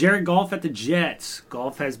 Jared Goff at the Jets.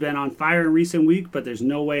 Goff has been on fire in recent week, but there's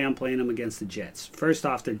no way I'm playing him against the Jets. First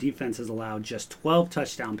off, their defense has allowed just 12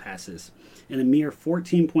 touchdown passes and a mere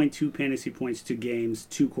 14.2 fantasy points to games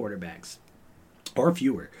to quarterbacks, or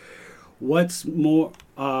fewer. Once more,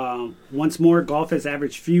 Goff has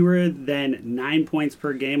averaged fewer than 9 points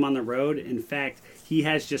per game on the road. In fact, he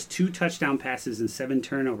has just 2 touchdown passes and 7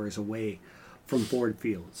 turnovers away from Ford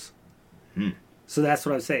Fields. So that's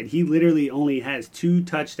what I'm saying. He literally only has 2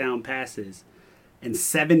 touchdown passes and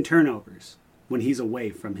 7 turnovers when he's away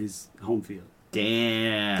from his home field.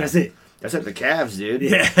 Damn. That's it. That's like the Cavs, dude.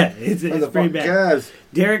 Yeah, it's What the pretty fuck, bad. Cavs?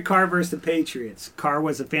 Derek Carr versus the Patriots. Carr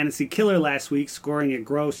was a fantasy killer last week, scoring a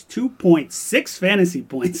gross 2.6 fantasy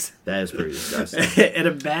points That is pretty disgusting. and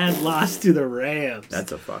a bad loss to the Rams.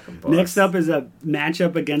 That's a fucking bust. Next up is a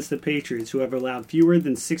matchup against the Patriots, who have allowed fewer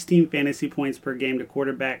than 16 fantasy points per game to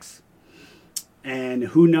quarterbacks. And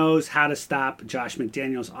who knows how to stop Josh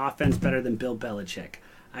McDaniels' offense better than Bill Belichick.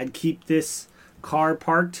 I'd keep this car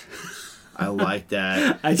parked. I like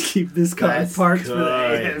that. I'd keep this car That's parked for the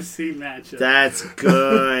good. AFC matchup. That's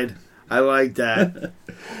good. I like that.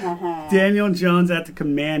 Daniel Jones at the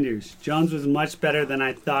Commanders. Jones was much better than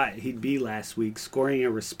I thought he'd be last week, scoring a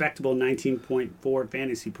respectable 19.4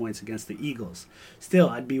 fantasy points against the Eagles. Still,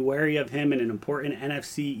 I'd be wary of him in an important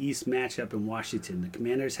NFC East matchup in Washington. The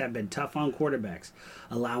Commanders have been tough on quarterbacks,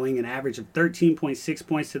 allowing an average of 13.6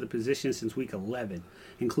 points to the position since week 11,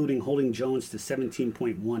 including holding Jones to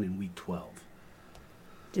 17.1 in week 12.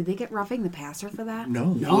 Did they get roughing the passer for that?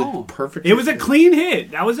 No. Perfect. It was a clean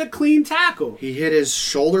hit. That was a clean tackle. He hit his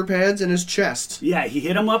shoulder pads and his chest. Yeah, he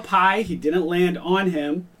hit him up high. He didn't land on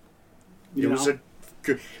him. It was know?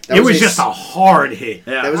 a. That It was just a hard hit.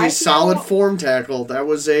 Yeah. That was I a solid feel- form tackle. That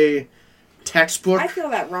was a textbook. I feel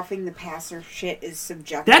that roughing the passer shit is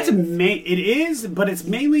subjective. It is, but it's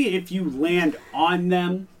mainly if you land on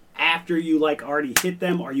them after you like already hit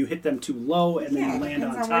them, or you hit them too low and then Yeah, you it land on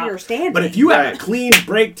depends top. on where you're standing. But if you have Right. a clean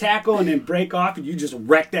break tackle and then break off and you just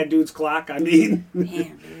wreck that dude's clock, I mean, Damn,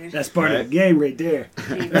 dude. that's part Right. of the game right there,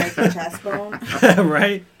 Did you break your chest bone?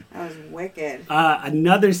 right? That was wicked.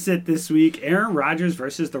 Another sit this week: Aaron Rodgers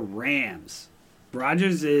versus the Rams.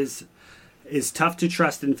 Rodgers is tough to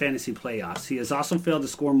trust in fantasy playoffs. He has also failed to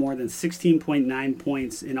score more than 16.9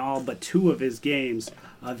 points in all but 2 of his games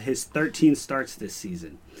of his 13 starts this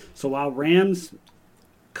season. So while Rams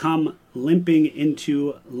come limping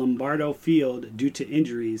into Lombardo Field due to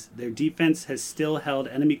injuries, their defense has still held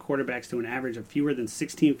enemy quarterbacks to an average of fewer than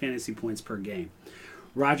 16 fantasy points per game.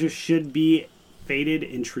 Rodgers should be faded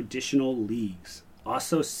in traditional leagues.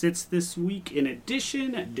 Also sits this week, in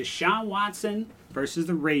addition, Deshaun Watson versus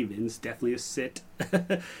the Ravens, definitely a sit,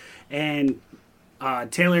 and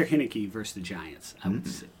Taylor Heineke versus the Giants, I would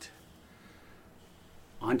sit.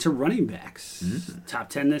 On to running backs. Top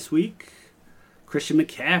 10 this week. Christian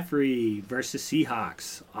McCaffrey versus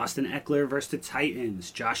Seahawks. Austin Eckler versus the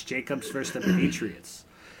Titans. Josh Jacobs versus the Patriots.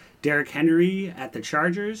 Derrick Henry at the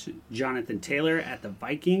Chargers. Jonathan Taylor at the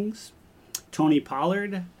Vikings. Tony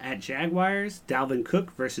Pollard at Jaguars. Dalvin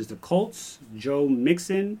Cook versus the Colts. Joe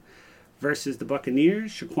Mixon versus the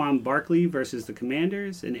Buccaneers. Shaquan Barkley versus the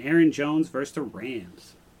Commanders. And Aaron Jones versus the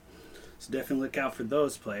Rams. So definitely look out for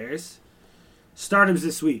those players. Startups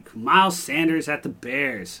this week. Miles Sanders at the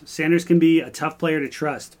Bears. Sanders can be a tough player to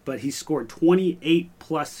trust, but he scored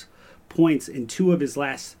 28-plus points in 2 of his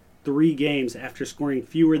last 3 games after scoring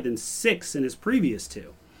fewer than 6 in his previous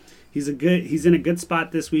 2. He's in a good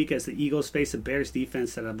spot this week as the Eagles face a Bears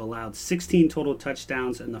defense that have allowed 16 total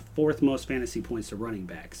touchdowns and the 4th most fantasy points to running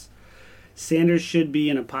backs. Sanders should be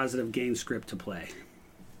in a positive game script to play.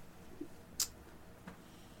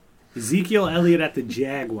 Ezekiel Elliott at the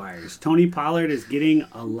Jaguars. Tony Pollard is getting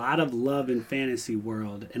a lot of love in fantasy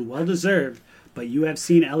world, and well-deserved, but you have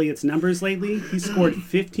seen Elliott's numbers lately. He scored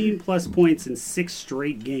 15-plus points in 6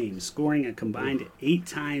 straight games, scoring a combined 8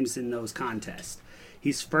 times in those contests.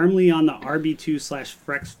 He's firmly on the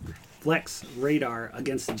RB2/flex radar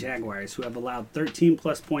against the Jaguars, who have allowed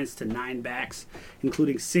 13-plus points to 9 backs,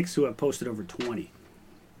 including 6 who have posted over 20.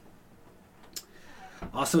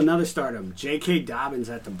 Also another stardom, J.K. Dobbins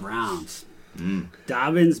at the Browns.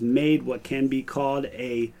 Dobbins made what can be called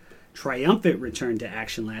a triumphant return to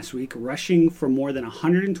action last week, rushing for more than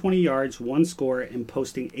 120 yards, 1 score, and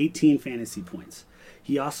posting 18 fantasy points.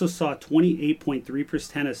 He also saw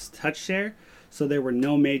 28.3% of touch share, so there were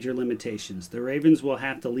no major limitations. The Ravens will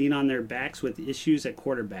have to lean on their backs with issues at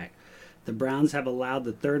quarterback. The Browns have allowed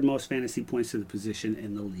the 3rd most fantasy points to the position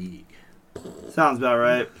in the league. Sounds about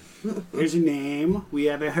right. Here's a name we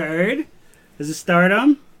haven't heard. As a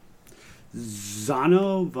stardom,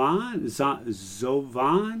 Zovan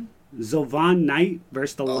Knight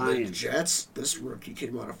versus the Lions. The Jets? This rookie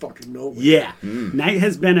came out of fucking nowhere. Yeah. Knight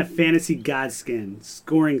has been a fantasy godskin,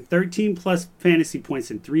 scoring 13-plus fantasy points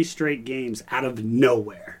in 3 straight games out of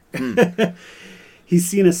nowhere. He's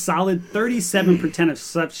seen a solid 37% of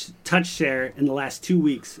such touch share in the last 2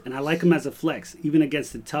 weeks, and I like him as a flex, even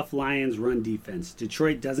against the tough Lions run defense.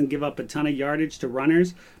 Detroit doesn't give up a ton of yardage to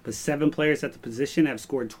runners, but 7 players at the position have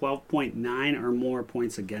scored 12.9 or more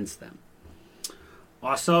points against them.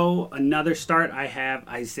 Also, another start, I have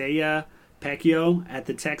Isaiah Pacheco at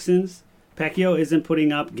the Texans. Pacheco isn't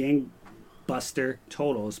putting up gangbuster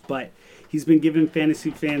totals, but he's been giving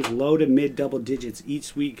fantasy fans low to mid double digits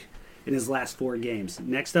each week in his last 4 games.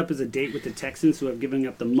 Next up is a date with the Texans, who have given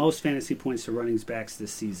up the most fantasy points to running backs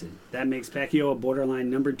this season. That makes Pacheco a borderline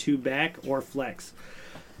number 2 back or flex.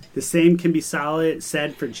 The same can be said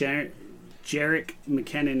for Jerick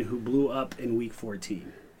McKinnon, who blew up in Week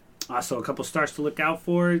 14. Also, a couple starts to look out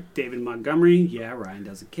for. David Montgomery. Yeah, Ryan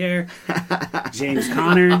doesn't care. James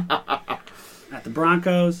Conner at the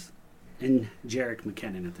Broncos. And Jerick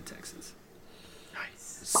McKinnon at the Texans. Nice.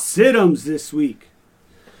 Sit-ems this week.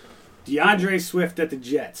 DeAndre Swift at the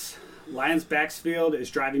Jets. Lions' backfield is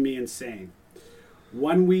driving me insane.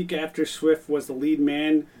 1 week after Swift was the lead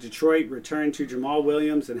man, Detroit returned to Jamal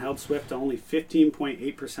Williams and held Swift to only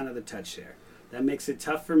 15.8% of the touch share. That makes it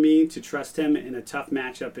tough for me to trust him in a tough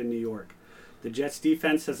matchup in New York. The Jets'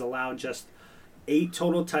 defense has allowed just 8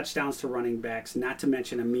 total touchdowns to running backs, not to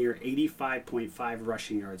mention a mere 85.5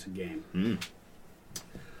 rushing yards a game.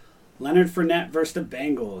 Leonard Fournette versus the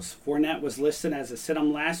Bengals. Fournette was listed as a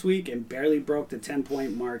sit-em last week and barely broke the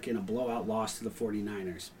 10-point mark in a blowout loss to the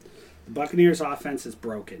 49ers. The Buccaneers' offense is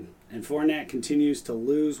broken, and Fournette continues to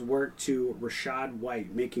lose work to Rachaad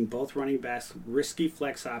White, making both running backs risky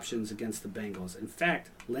flex options against the Bengals. In fact,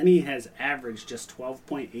 Lenny has averaged just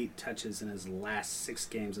 12.8 touches in his last 6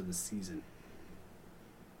 games of the season.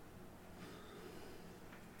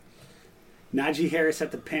 Najee Harris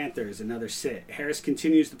at the Panthers, another sit. Harris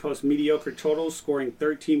continues to post mediocre totals, scoring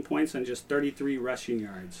 13 points on just 33 rushing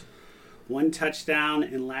yards. 1 touchdown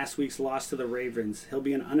in last week's loss to the Ravens. He'll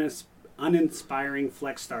be an uninspiring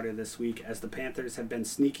flex starter this week, as the Panthers have been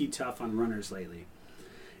sneaky tough on runners lately.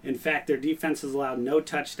 In fact, their defense has allowed no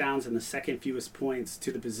touchdowns and the second fewest points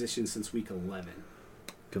to the position since week 11.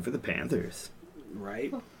 Good for the Panthers.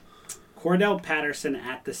 Right? Cordell Patterson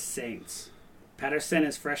at the Saints. Patterson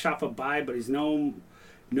is fresh off a bye, but he's no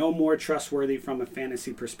more trustworthy from a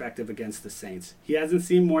fantasy perspective against the Saints. He hasn't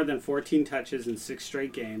seen more than 14 touches in 6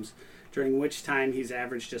 straight games, during which time he's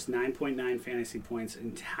averaged just 9.9 fantasy points,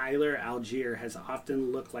 and Tyler Algier has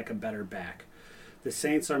often looked like a better back. The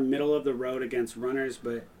Saints are middle of the road against runners,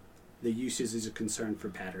 but the usage is a concern for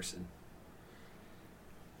Patterson.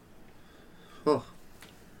 Oh.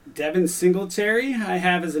 Devin Singletary I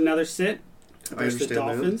have as another sit. versus the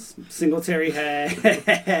Dolphins. Singletary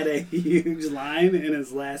had a huge line in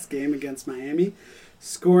his last game against Miami,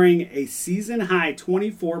 scoring a season-high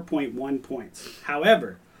 24.1 points.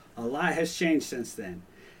 However, a lot has changed since then,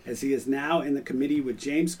 as he is now in the committee with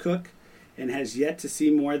James Cook and has yet to see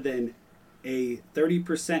more than a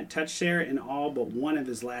 30% touch share in all but one of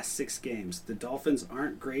his last 6 games. The Dolphins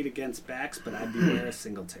aren't great against backs, but I'd beware of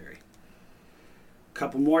Singletary.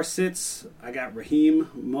 Couple more sits. I got Raheem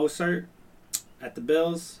Mostert at the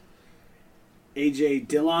Bills. A.J.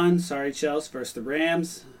 Dillon, Chels, versus the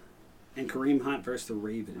Rams. And Kareem Hunt versus the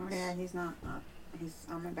Ravens. Oh, yeah, he's not. He's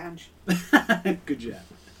on my bench. Good job.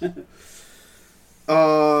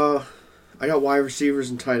 I got wide receivers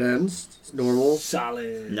and tight ends. It's normal.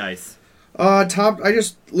 Solid. Nice. I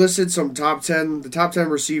just listed some the top 10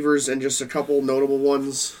 receivers and just a couple notable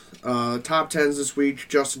ones. Top 10s this week,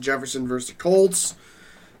 Justin Jefferson versus the Colts.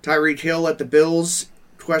 Tyreek Hill at the Bills,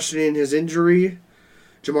 questioning his injury.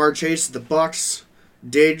 Jamar Chase at the Bucks.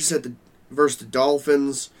 Diggs versus the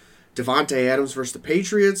Dolphins. Devontae Adams versus the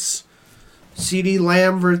Patriots. CeeDee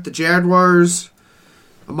Lamb versus the Jaguars.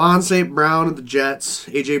 Amon St. Brown at the Jets.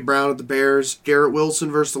 A.J. Brown at the Bears. Garrett Wilson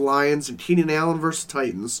versus the Lions. And Keenan Allen versus the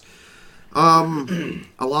Titans. A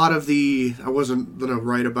lot of I wasn't going to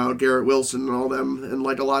write about Garrett Wilson and all them, and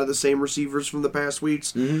like a lot of the same receivers from the past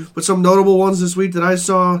weeks. Mm-hmm. But some notable ones this week that I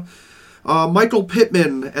saw, Michael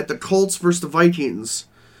Pittman at the Colts versus the Vikings.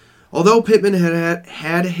 Although Pittman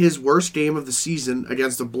had his worst game of the season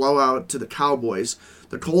against a blowout to the Cowboys,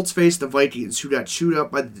 the Colts faced the Vikings, who got chewed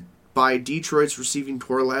up by Detroit's receiving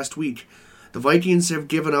corps last week. The Vikings have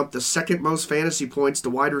given up the second most fantasy points to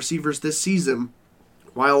wide receivers this season,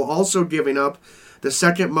 while also giving up the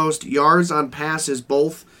second most yards on passes,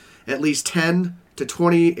 both at least 10 to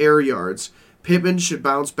 20 air yards. Pittman should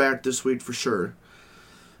bounce back this week for sure.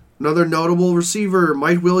 Another notable receiver,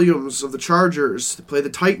 Mike Williams of the Chargers, to play the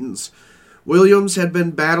Titans. Williams had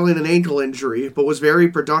been battling an ankle injury, but was very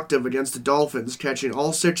productive against the Dolphins, catching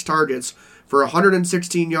all 6 targets for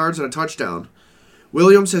 116 yards and a touchdown.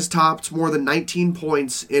 Williams has topped more than 19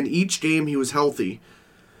 points in each game he was healthy.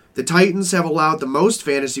 The Titans have allowed the most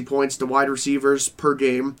fantasy points to wide receivers per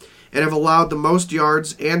game and have allowed the most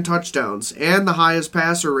yards and touchdowns and the highest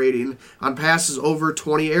passer rating on passes over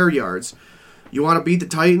 20 air yards. You want to beat the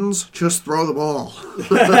Titans? Just throw the ball.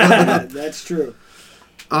 That's true.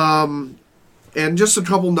 And just a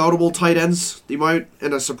couple notable tight ends,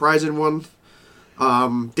 and a surprising one.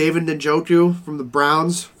 David Njoku from the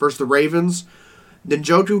Browns versus the Ravens.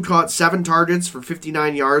 Njoku caught 7 targets for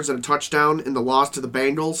 59 yards and a touchdown in the loss to the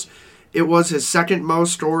Bengals. It was his second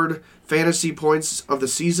most scored fantasy points of the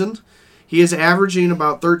season. He is averaging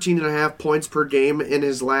about 13.5 points per game in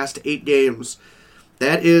his last 8 games.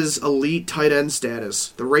 That is elite tight end status.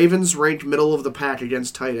 The Ravens rank middle of the pack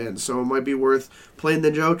against tight ends, so it might be worth playing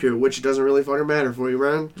Njoku, which doesn't really fucking matter for you,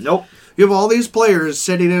 Ryan. Nope. You have all these players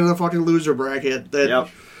sitting in the fucking loser bracket.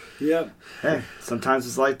 Yep. Hey, sometimes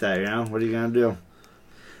it's like that, What are you going to do?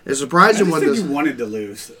 It's surprising when you wanted to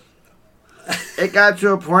lose. It got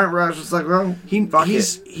to a point where I was just like, well, he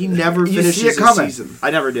never finishes the season. I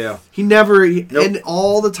never do. He never, and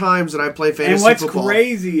all the times that I play fantasy football. And football, what's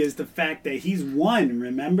crazy is the fact that he's won,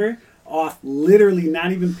 remember? Off literally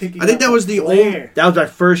not even picking I think up that was the player. That was my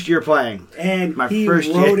first year playing. And he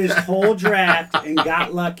wrote his whole draft and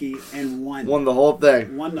got lucky and won. Won the whole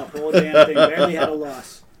thing. Won the whole damn thing. Barely had a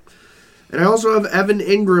loss. And I also have Evan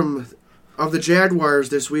Ingram of the Jaguars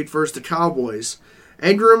this week versus the Cowboys.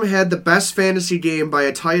 Ingram had the best fantasy game by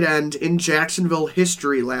a tight end in Jacksonville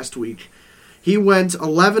history last week. He went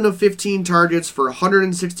 11 of 15 targets for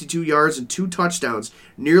 162 yards and 2 touchdowns,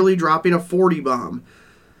 nearly dropping a 40 bomb.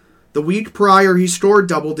 The week prior, he scored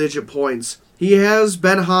double-digit points. He has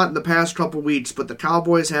been hot in the past couple weeks, but the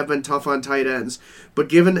Cowboys have been tough on tight ends. But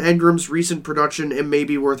given Ingram's recent production, it may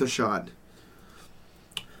be worth a shot.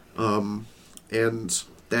 And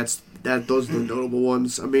those are the notable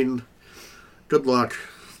ones. I mean, good luck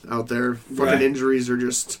out there. Fucking injuries are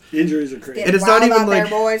crazy. And it's not even like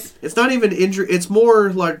boys. It's not even injury. It's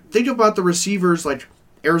more like, think about the receivers like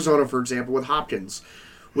Arizona, for example, with Hopkins.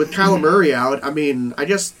 With Kyler Murray out, I mean, I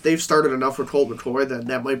guess they've started enough with Colt McCoy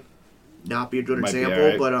that might not be a good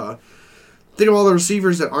example. But think of all the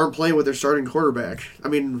receivers that aren't playing with their starting quarterback. I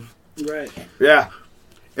mean, right? Yeah.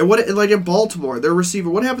 And like in Baltimore, their receiver.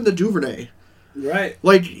 What happened to Duvernay? Right.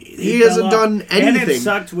 Like, he hasn't done anything. And it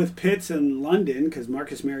sucked with Pitts in London because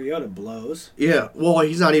Marcus Mariota blows. Yeah. Well,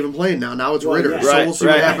 he's not even playing now. Now it's Ritter. Yeah. So we'll see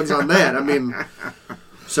what happens on that. I mean,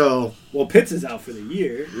 so. Well, Pitts is out for the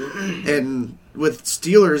year. And with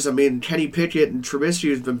Steelers, I mean, Kenny Pickett and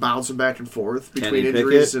Trubisky has been bouncing back and forth between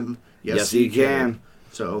injuries. And yes, he can.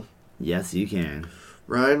 So. Yes, you can.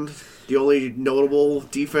 Ryan, the only notable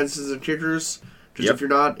defenses and kickers. Just Yep.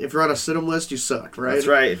 if you're on a sit-em list, you suck, right? That's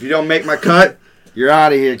right. If you don't make my cut, you're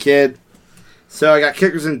out of here, kid. So I got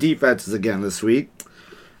kickers and defenses again this week.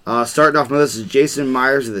 Starting off my list is Jason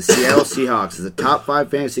Myers of the Seattle Seahawks. He's a top 5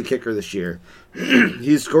 fantasy kicker this year.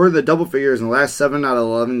 He's scored the double figures in the last 7 out of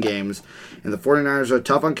 11 games, and the 49ers are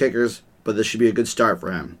tough on kickers, but this should be a good start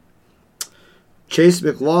for him. Chase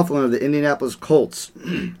McLaughlin of the Indianapolis Colts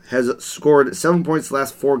has scored 7 points the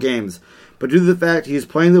last 4 games, but due to the fact he is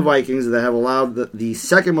playing the Vikings that have allowed the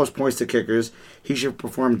second most points to kickers, he should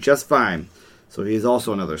perform just fine, so he is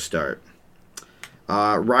also another start.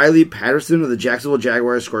 Riley Patterson of the Jacksonville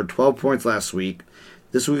Jaguars scored 12 points last week.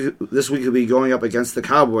 This week he'll be going up against the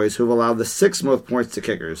Cowboys, who have allowed the 6th most points to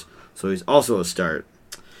kickers, so he's also a start.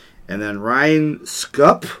 And then Ryan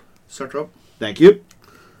Suckup, thank you,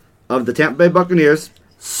 of the Tampa Bay Buccaneers.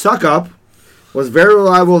 Suckup was very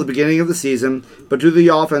reliable at the beginning of the season, but due to the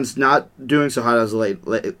offense not doing so hot as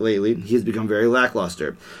lately, he has become very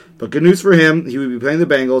lackluster. But good news for him, he will be playing the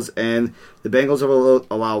Bengals, and the Bengals have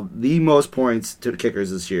allowed the most points to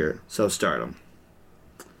kickers this year, so start him.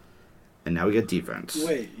 And now we get defense.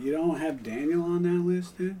 Wait, you don't have Daniel on that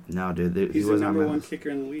list, dude? No, dude, He's the number 1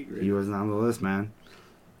 kicker in the league, right? He wasn't on the list, man.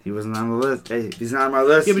 He wasn't on the list. Hey, he's not on my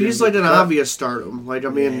list. Yeah, but he's like an obvious stardom. Like, I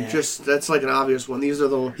mean, that's like an obvious one. These are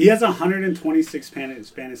the... He has 126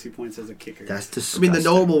 fantasy points as a kicker. That's disgusting. I mean, the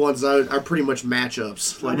notable ones are pretty much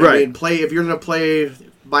matchups. Like, right. I mean, if you're going to play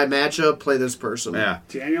by matchup, play this person. Yeah.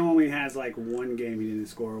 Daniel only has like 1 game he didn't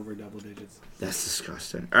score over double digits. That's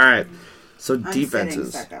disgusting. All right. So I'm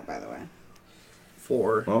defenses. sitting Suckup, by the way.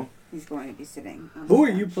 4. Well, He's going to be sitting. Who are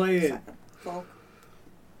you playing? Folk.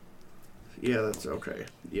 Yeah, that's okay.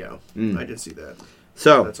 Yeah, I did see that.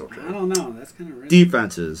 so That's okay. I don't know. That's kind of risky.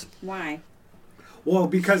 defenses. Why? Well,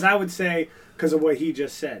 because I would say, because of what he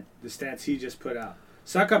just said, the stats he just put out.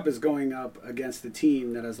 Suckup is going up against the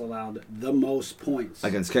team that has allowed the most points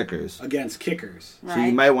Against kickers. against kickers. Right. So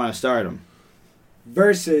you might want to start him.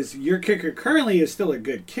 Versus your kicker currently is still a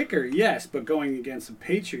good kicker, yes, but going against a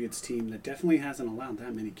Patriots team that definitely hasn't allowed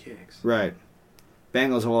that many kicks. Right.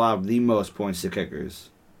 Bengals have allowed the most points to kickers.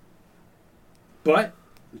 But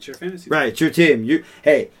it's your fantasy. Right, it's your team. You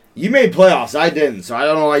made playoffs. I didn't, so I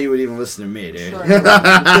don't know why you would even listen to me, dude. True.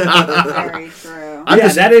 Very true.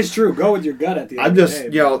 That is true. Go with your gut at the end I'm of just, the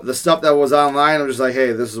day. the stuff that was online, I'm just like,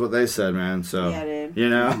 hey, this is what they said, man. So, Yeah,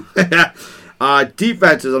 dude.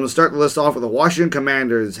 defenses, I'm going to start the list off with the Washington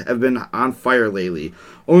Commanders have been on fire lately.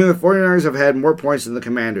 Only the 49ers have had more points than the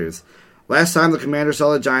Commanders. Last time the Commanders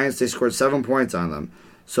saw the Giants, they scored 7 points on them.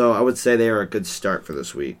 So I would say they are a good start for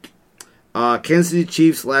this week. Kansas City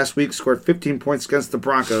Chiefs last week scored 15 points against the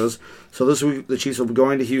Broncos. So this week the Chiefs will be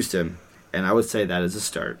going to Houston. And I would say that is a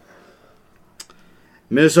start.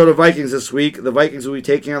 Minnesota Vikings this week. The Vikings will be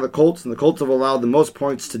taking on the Colts, and the Colts have allowed the most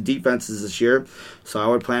points to defenses this year, so I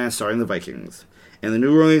would plan on starting the Vikings. And the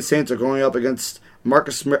New Orleans Saints are going up against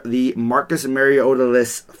the Marcus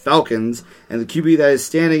Mariota-less Falcons, and the QB that is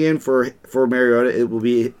standing in for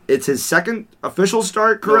Mariota, it's his second official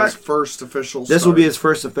start, correct? No, his first official start. This will be his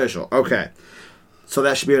first official. Okay. So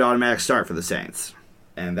that should be an automatic start for the Saints.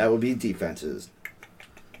 And that would be defenses.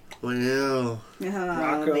 Wow. Oh,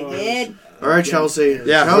 Broncos. they did. All right, Chelsea.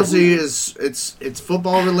 Yeah. Chelsea it's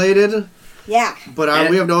football related, Yeah. but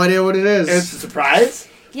we have no idea what it is. It's a surprise?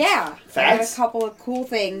 Yeah. I Facts? had a couple of cool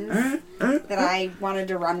things that I wanted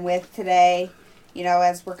to run with today. You know,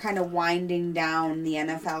 as we're kind of winding down the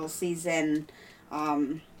NFL season.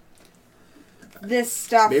 This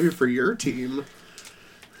stuff. Maybe for your team,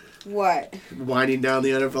 What? winding down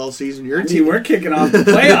the NFL season, your I team. mean, we're kicking off the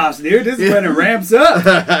playoffs, dude. This is when it ramps up.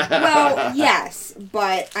 Well, yes,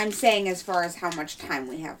 but I'm saying as far as how much time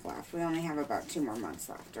we have left. We only have about 2 more months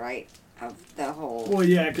left, right? Of the whole... Well,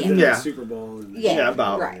 yeah, because Yeah. of Yeah. the Super Bowl. And Yeah,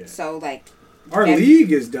 about. right. So, like... Our and-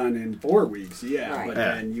 league is done in 4 weeks, yeah, Right. but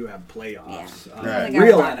Yeah. then you have playoffs. Yeah. Right. We only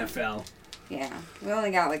Real got NFL. Yeah. We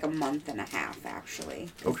only got like a month and a half, actually.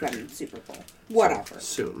 It's Okay. been Super Bowl. Whatever.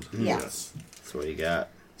 Soon. Yes. That's what you got.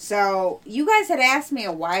 So, you guys had asked me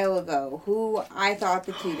a while ago who I thought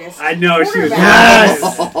the cutest I know she was. quarterback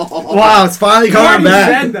Yes! Wow, it's finally coming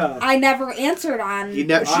back. Said, though. I never answered on She the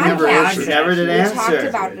never podcast. answered. She never did We answer. talked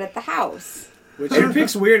about it at the house. Which your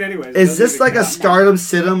pick's weird anyways. Is this like a stardom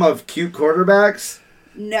situm of cute quarterbacks?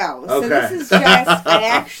 No. So Okay. this is just, I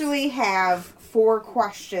actually have 4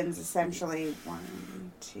 questions, essentially. 1,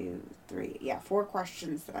 2, 3. Yeah, 4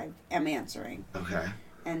 questions that I am answering. Okay.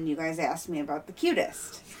 and you guys asked me about the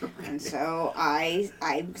cutest. And so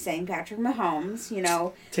I'm saying Patrick Mahomes, you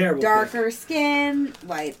know, Terrible. darker skin,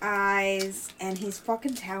 light eyes, and he's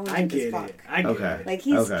fucking talented I as get fuck. it. I get Okay. it. Like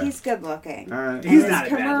he's Okay. good looking. All right. And He's his not a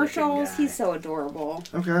bad-looking commercials, guy. he's so adorable.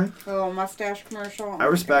 Okay. The little mustache commercial. I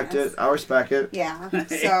respect it. I respect it. Yeah.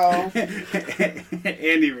 So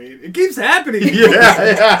Andy Reid. It keeps happening.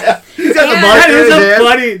 Yeah. He's got the Yeah. marker That in is his a hand.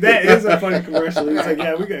 funny. That is a funny commercial. He's like,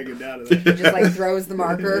 yeah, we gotta get down to that. just like throws the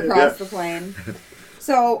marker across the plane.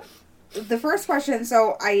 So the first question,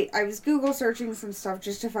 so I was Google searching some stuff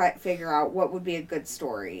just to figure out what would be a good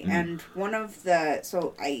story. And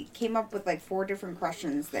so I came up with like 4 different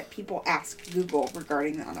questions that people ask Google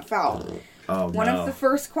regarding the NFL. Oh, One of the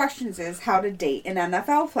first questions is how to date an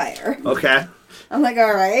NFL player. Okay. I'm like,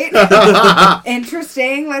 all right.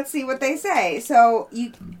 Interesting. Let's see what they say. So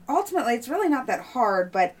ultimately, it's really not that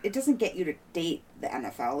hard, but it doesn't get you to date the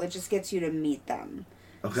NFL. It just gets you to meet them.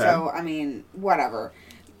 Okay. So, I mean, whatever.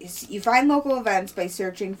 You find local events by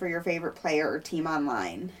searching for your favorite player or team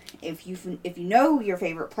online. If you know your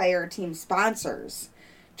favorite player or team sponsors,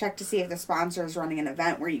 check to see if the sponsor is running an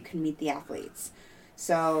event where you can meet the athletes.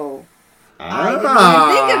 So I didn't even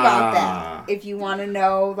think about that. If you want to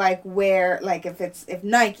know, like, where, like, if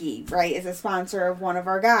Nike, right, is a sponsor of one of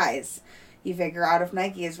our guys, you figure out if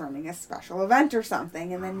Nike is running a special event or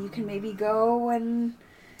something, and then you can maybe go and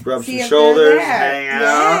Rub see some if shoulders, they're there. hang out.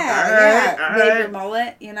 Yeah, All wave right. your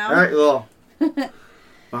mullet, you know? All right, well.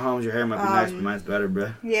 Mahomes, your hair might be nice, but mine's better,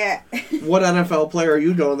 bruh. Yeah. What NFL player are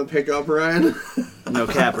you going to pick up, Ryan? No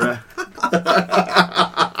cap, bruh.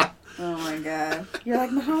 Oh my god. You're like,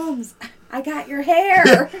 Mahomes, I got your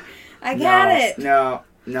hair. I got it.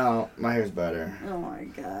 No, my hair's better. Oh my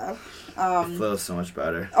god. It feels so much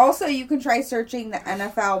better. Also, you can try searching the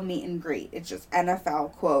NFL meet and greet. It's just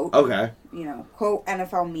NFL quote. Okay. You know, quote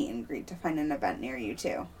NFL meet and greet to find an event near you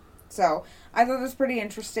too. So I thought it was pretty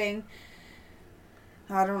interesting.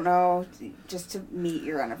 I don't know, just to meet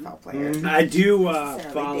your NFL players. I do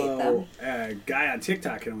Necessarily follow date a guy on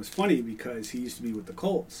TikTok, and it was funny because he used to be with the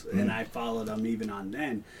Colts, and I followed him even on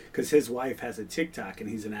then because his wife has a TikTok, and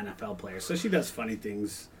he's an NFL player, so she does funny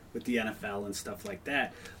things with the NFL and stuff like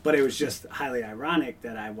that. But it was just highly ironic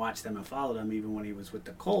that I watched him and followed him even when he was with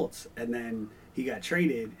the Colts, and then he got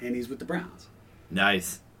traded, and he's with the Browns.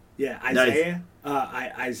 Nice. Yeah, Nice.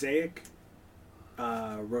 Isaac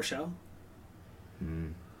Rochelle. I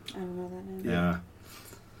don't know that name. Yeah.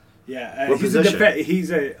 Yeah, What he's position?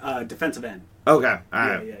 he's a defensive end. Okay. All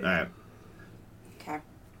right. Yeah. All right. Okay.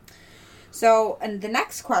 So, and the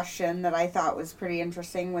next question that I thought was pretty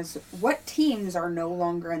interesting was, what teams are no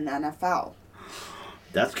longer in the NFL?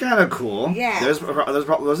 That's kind of cool. Yeah. There's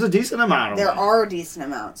a decent amount of There them. are a decent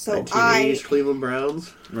amount. So 1980s Cleveland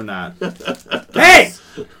Browns. We're not. Hey,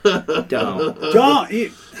 Don't.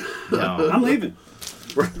 don't! No. I'm leaving.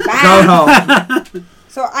 No.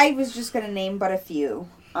 So I was just going to name but a few.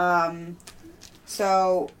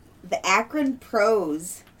 So the Akron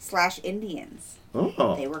Pros / Indians.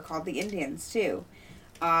 Oh. They were called the Indians too.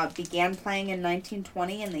 Began playing in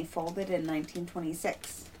 1920 and they folded in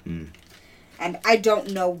 1926. And I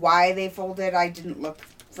don't know why they folded. I didn't look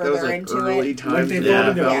That was further like into early it. times. Like they of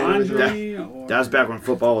Yeah. voted their NFL. laundry, or That was back when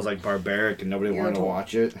football was like barbaric and nobody You're wanted to told.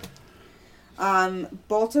 watch it.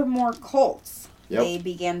 Baltimore Colts. Yep. They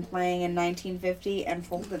began playing in 1950 and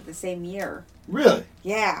folded the same year. Really?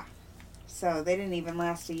 Yeah. So they didn't even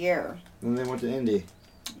last a year. Then they went to Indy.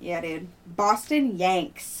 Yeah, dude. Boston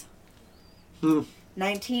Yanks.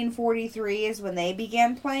 1943 is when they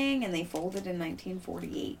began playing, and they folded in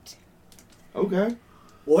 1948. Okay.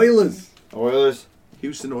 Oilers. Oilers.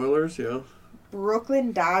 Houston Oilers, yeah.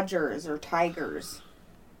 Brooklyn Dodgers or Tigers.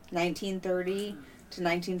 1930 to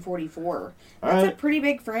 1944. That's a Alright. pretty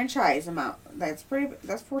big franchise amount. That's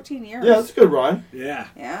 14 years. Yeah, that's a good run. Yeah.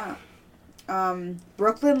 Yeah.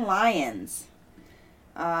 Brooklyn Lions.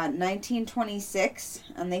 1926,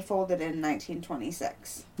 and they folded in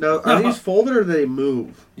 1926. Now, are these folded or do they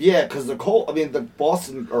move? Yeah, because the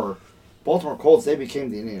Baltimore Colts, they became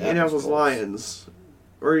the Indianapolis Colts. Lions.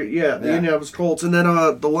 Or, yeah, the Yeah. Indianapolis Colts. And then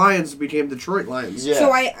the Lions became Detroit Lions. Yeah.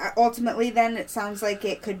 So I ultimately then it sounds like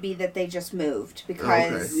it could be that they just moved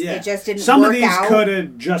because Yeah. it just didn't Some work of these out. could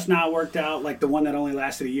have just not worked out. Like the one that only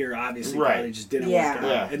lasted a year, obviously, Right. probably just didn't Yeah. work out.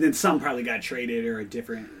 Yeah. And then some probably got traded or a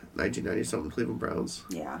different. 1990-something Cleveland Browns.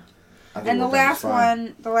 Yeah. I think And the we're doing last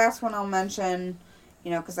fine. one I'll mention,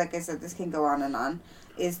 because like I said, this can go on and on,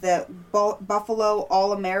 is the Buffalo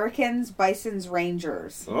All-Americans, Bison's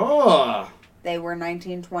Rangers. Oh. They were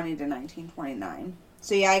 1920 to 1929.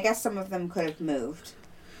 So yeah, I guess some of them could have moved.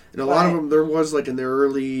 And a lot of them, there was, like, in the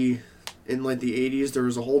 80s, there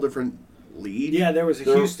was a whole different league. Yeah, there was a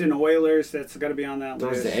Houston Oilers that's got to be on that There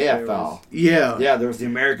was list. the AFL. Yeah. Yeah, there was the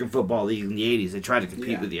American Football League in the 80s. They tried to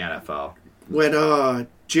compete with the NFL. When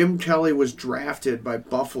Jim Kelly was drafted by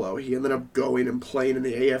Buffalo, he ended up going and playing in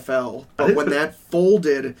the AFL. But when that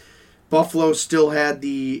folded, Buffalo still had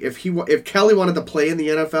the if Kelly wanted to play in the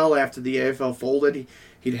NFL after the AFL folded,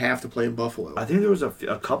 he'd have to play in Buffalo. I think there was a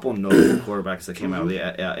couple notable quarterbacks that came out of the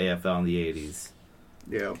AFL in the 80s.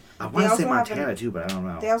 Yeah. I want to also say have Montana, too, but I don't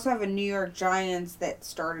know. They also have a New York Giants that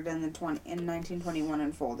started in 1921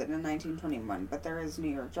 and folded in 1921, but there is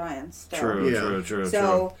New York Giants still. True.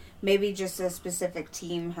 So maybe just a specific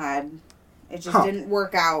team it just didn't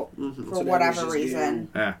work out for So whatever just reason.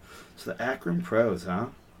 Yeah. So the Akron Pros, huh?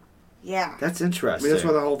 Yeah. That's I interesting. mean, that's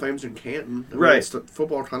why the Hall of Fame's in Canton. I mean, Right.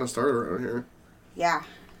 Football kind of started around here. Yeah.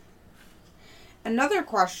 Another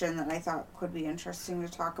question that I thought could be interesting to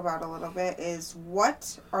talk about a little bit is,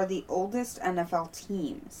 what are the oldest NFL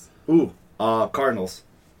teams? Ooh, Cardinals.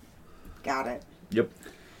 Got it. Yep.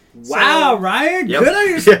 Wow, Ryan, Yep. good on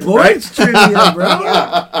your Yeah, sports trivia, bro.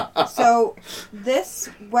 Yeah. So this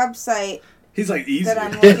website He's like, easy. that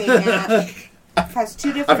I'm looking at has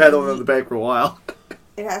two different. I've had one on the bank for a while.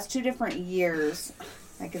 It has 2 different years.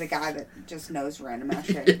 Like the guy that just knows random ass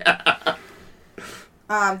shit.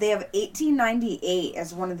 They have 1898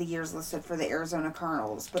 as one of the years listed for the Arizona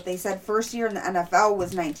Cardinals, but they said first year in the NFL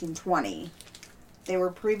was 1920. They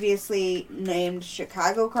were previously named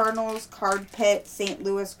Chicago Cardinals, Card Pit, St.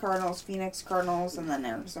 Louis Cardinals, Phoenix Cardinals, and then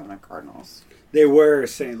Arizona Cardinals. They were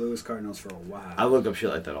St. Louis Cardinals for a while. I look up shit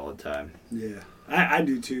like that all the time. Yeah. I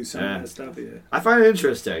do too, some of that stuff, yeah. I find it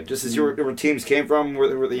interesting. Just as where teams came from, where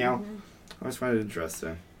you know, I always find it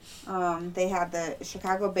interesting. They had the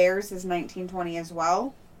Chicago Bears is 1920 as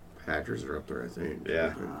well. Packers are up there, I think.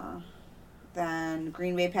 Yeah. Then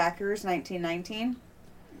Green Bay Packers, 1919.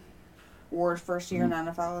 Ward's first year in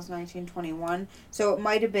NFL was 1921. So it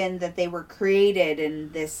might have been that they were created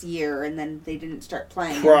in this year and then they didn't start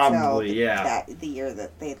playing Probably, until the year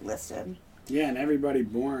that they listed. Yeah, and everybody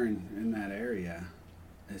born in that area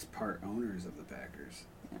is part owners of the Packers.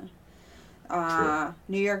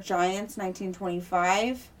 New York Giants,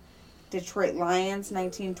 1925. Detroit Lions,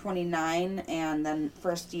 1929. And then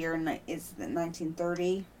first year is the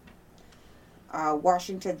 1930.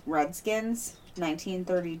 Washington Redskins,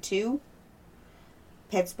 1932.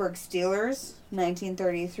 Pittsburgh Steelers,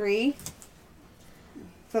 1933.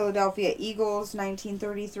 Philadelphia Eagles,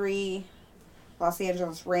 1933. Los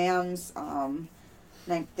Angeles Rams,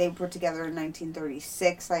 they were together in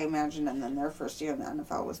 1936, I imagine, and then their first year in the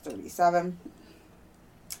NFL was 37.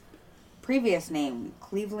 Previous name,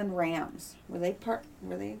 Cleveland Rams. Were they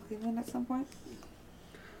in Cleveland at some point?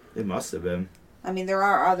 It must have been. I mean, there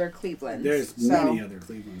are other Clevelands. There's many other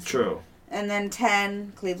Clevelands. True. And then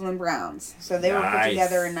 10, Cleveland Browns. So they were put Nice.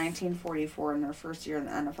 together in 1944, and their first year in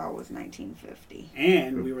the NFL was 1950.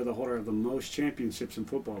 And we were the holder of the most championships in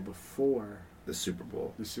football before The Super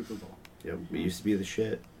Bowl. the Super Bowl. Yep. We used to be the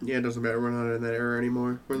shit. Yeah, it doesn't matter. We're not in that era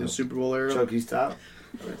anymore. We're in the Super Bowl era. Chucky's top.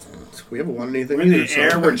 We haven't won anything We're in either. the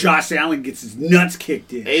era where Josh Allen gets his nuts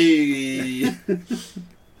kicked in. Hey.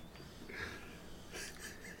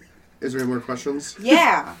 Is there any more questions?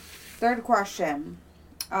 Yeah. Third question.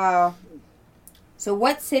 So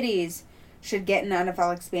what cities should get an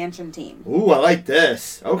NFL expansion team? Ooh, I like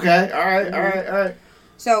this. Okay. All right.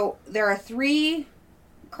 So there are 3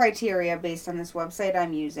 criteria based on this website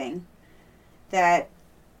I'm using that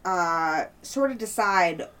sort of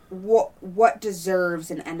decide what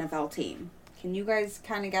deserves an NFL team. Can you guys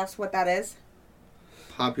kind of guess what that is?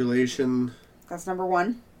 Population. That's number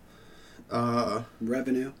 1.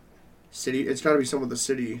 Revenue. City. It's got to be some with the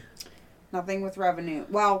city. Nothing with revenue.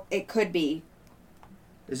 Well, it could be.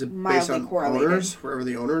 Is it based Mildly on correlated. owners? Wherever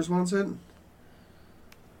the owners wants it?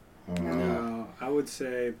 No, I would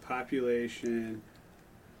say population.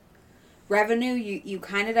 Revenue, you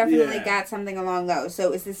kind of definitely Yeah. got something along those.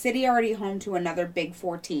 So is the city already home to another Big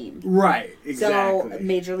 4 team? Right, exactly. So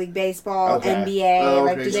Major League Baseball, Okay. NBA, Oh,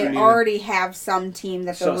 like okay, do so they you need already have some team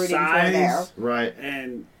that they're So rooting size, for there? Right.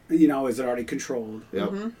 And, is it already controlled? Yep.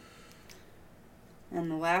 Mm-hmm. And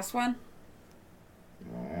the last one?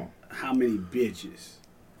 Oh, How many bitches?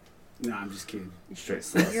 No, I'm just kidding. straight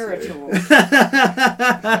slut. You're a city. tool.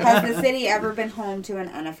 Has the city ever been home to an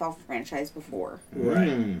NFL franchise before?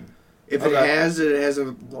 Right. If Okay. it has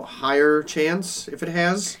a higher chance. If it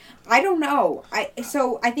has, I don't know. I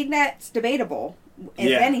think that's debatable, if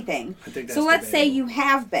Yeah. anything. I think that's So let's say debatable. you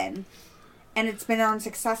have been, and it's been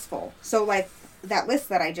unsuccessful. So like that list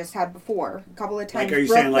that I just had before, a couple of times. Like, are you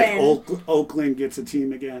Brooklyn, saying like Oakland gets a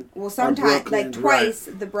team again? Well, Or sometimes Brooklyn, like twice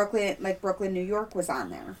the Brooklyn, New York was on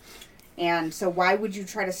there, And so why would you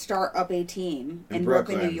try to start up a team In in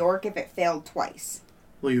Brooklyn, New Brooklyn. York if it failed twice?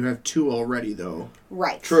 Well, you have 2 already, though.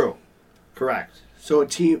 Right. True. Correct. So a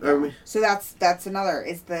team... I mean, So that's another.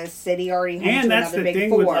 Is the city already home And to that's another the big thing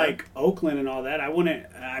 4? with like Oakland and all that.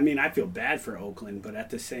 I feel bad for Oakland, but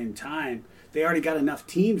at the same time, they already got enough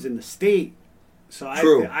teams in the state. So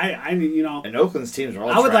True. I And Oakland's teams are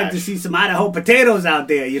all I would like to trash. see some Idaho potatoes out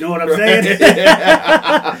there. You know what I'm saying?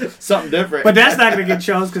 Something different. But that's not going to get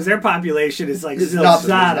chose because their population is like There's still nothing,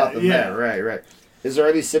 there's Sada. nothing Yeah. there. Right. Is there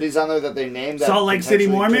any cities on there that they named? That Salt Lake City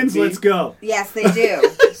potentially Mormons, could be? let's go. Yes, they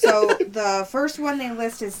do. So the first one they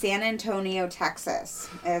list is San Antonio, Texas.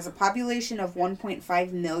 It has a population of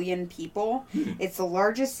 1.5 million people. It's the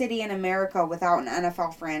largest city in America without an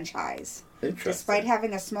NFL franchise. Interesting. Despite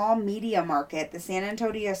having a small media market, the San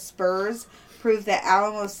Antonio Spurs prove that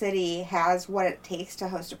Alamo City has what it takes to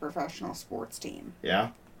host a professional sports team. Yeah.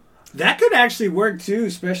 That could actually work too,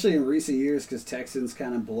 especially in recent years because Texans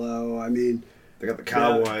kind of blow. I mean, They got the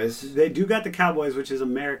Cowboys. they do got the Cowboys, which is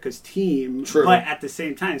America's team. True. But at the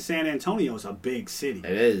same time, San Antonio is a big city. It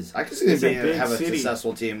is. I can see them It's a being big have a city.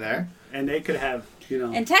 successful team there. And they could have,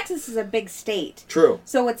 And Texas is a big state. True.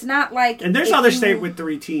 So it's not like... And there's if other you- state with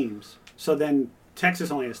 3 teams. So then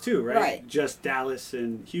Texas only has 2, right? Right. Just Dallas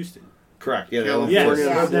and Houston. Correct. Yeah. California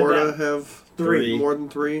Yeah. and Florida Yeah. have 3. more than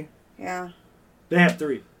 3. Yeah. They have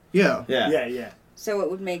 3. Yeah. Yeah. Yeah. So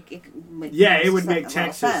it would make... It would make a lot of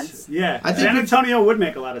Texas. sense. Yeah. I think San if- Antonio would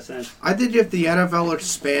make a lot of sense. I think if the NFL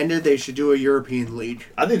expanded, they should do a European league.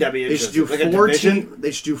 I think that'd be They should interesting. do Like a division.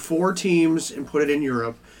 They should do 4 teams and put it in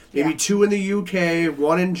Europe. Maybe Yeah. 2 in the UK,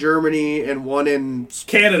 1 in Germany, and 1 in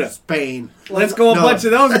Canada. Spain. Let's go a No. bunch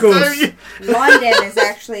of those goofs. London is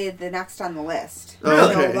actually the next on the list.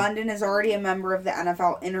 Oh, So okay. London is already a member of the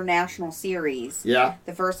NFL International Series. Yeah.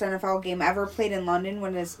 The first NFL game ever played in London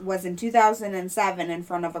was in 2007 in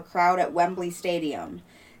front of a crowd at Wembley Stadium.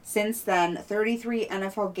 Since then, 33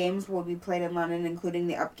 NFL games will be played in London, including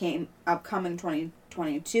the upcoming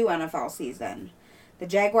 2022 NFL season. The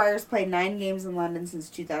Jaguars played 9 games in London since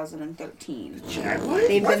 2013.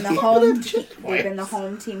 They've been the home. They've been the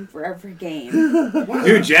home team for every game.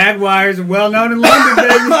 Dude, Jaguars are well known in London,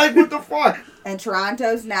 baby. Like, what the fuck? And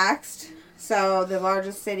Toronto's next. So the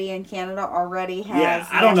largest city in Canada already has Yeah,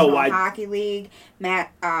 I don't know National why- Hockey League,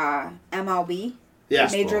 MLB, Yeah.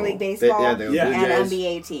 Major League Baseball, Yeah, the Yeah. Blue and Jays.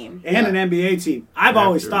 NBA team. And an NBA team. I've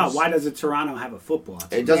always Raptors. thought, why doesn't Toronto have a football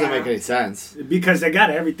team? It doesn't Yeah. make any sense. Because they got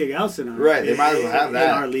everything else in our Right, they might as well have in that.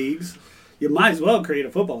 our leagues. You might as well create a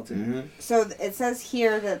football team. Mm-hmm. So it says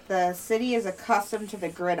here that the city is accustomed to the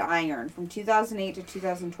gridiron. From 2008 to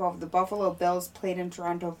 2012, the Buffalo Bills played in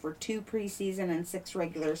Toronto for 2 preseason and 6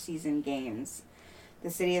 regular season games. The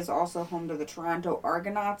city is also home to the Toronto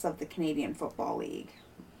Argonauts of the Canadian Football League.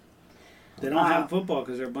 They don't have football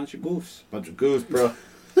because they're a bunch of goofs. Bunch of goose, bro.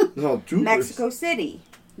 No, troopers. Mexico City.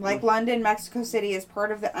 Like London, Mexico City is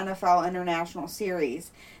part of the NFL International Series.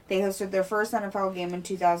 They hosted their first NFL game in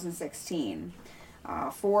 2016.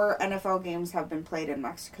 4 NFL games have been played in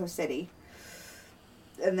Mexico City.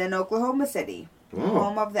 And then Oklahoma City. Oh.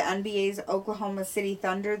 Home of the NBA's Oklahoma City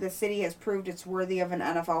Thunder, the city has proved it's worthy of an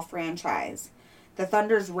NFL franchise. The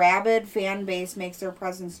Thunder's rabid fan base makes their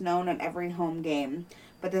presence known at every home game.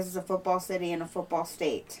 But this is a football city and a football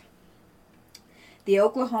state. The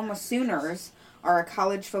Oklahoma Sooners are a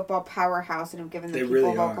college football powerhouse and have given the They people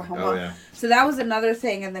really of are. Oklahoma. Oh, yeah. So that was another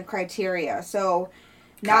thing in the criteria. So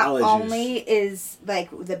not Colleges. only is like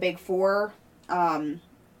the Big Four,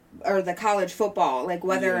 or the college football, like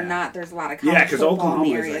whether or Yeah. not there's a lot of college Yeah, because football in Oklahoma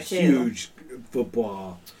the is area a too. huge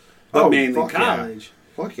football, but Oh, mainly fuck yeah. college,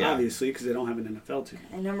 Fuck yeah. obviously, because they don't have an NFL team.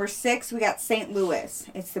 And number 6, we got St. Louis.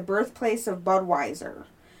 It's the birthplace of Budweiser.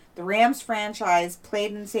 The Rams franchise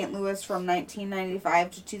played in St. Louis from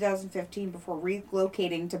 1995 to 2015 before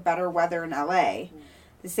relocating to better weather in LA.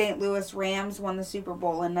 The St. Louis Rams won the Super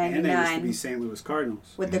Bowl in And they used to be '99 St. Louis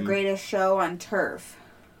Cardinals. with the greatest show on turf.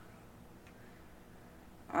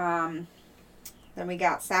 Then we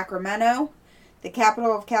got Sacramento. The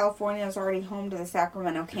capital of California is already home to the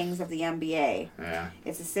Sacramento Kings of the NBA. Yeah.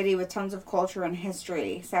 It's a city with tons of culture and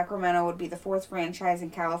history. Sacramento would be the 4th franchise in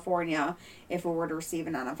California if it were to receive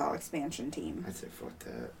an NFL expansion team. I'd say fuck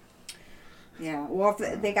that. Yeah, well,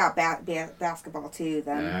 if they got basketball too,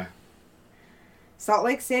 then. Yeah. Salt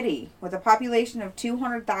Lake City, with a population of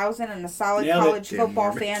 200,000 and a solid Nailed it, college damn football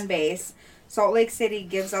Mormons. fan base, Salt Lake City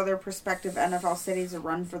gives other prospective NFL cities a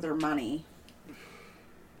run for their money.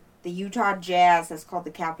 The Utah Jazz has called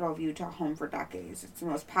the capital of Utah home for decades. It's the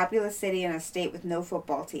most populous city in a state with no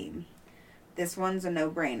football team. This one's a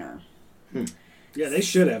no-brainer. Yeah, they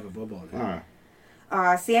should have a football team. All right.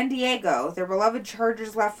 San Diego. Their beloved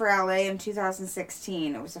Chargers left for LA in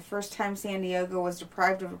 2016. It was the first time San Diego was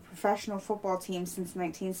deprived of a professional football team since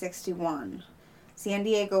 1961. San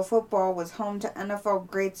Diego football was home to NFL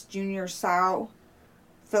greats Junior Seau,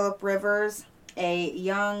 Phillip Rivers, a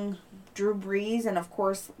young Drew Brees, and of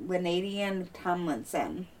course Ladainian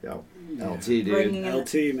Tomlinson. Yo, LT, dude.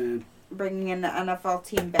 LT, man. Bringing an NFL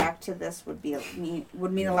team back to this would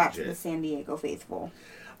mean a lot to the San Diego faithful.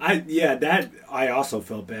 I also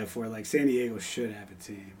felt bad for. Like, San Diego should have a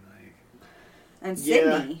team. Like, and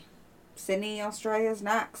Sydney. Sydney, Australia's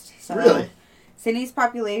next. So Really? Sydney's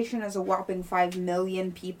population is a whopping 5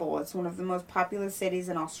 million people. It's one of the most populous cities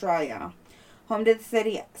in Australia. Home to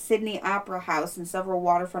the Sydney Opera House and several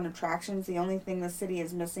waterfront attractions, the only thing the city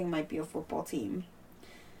is missing might be a football team.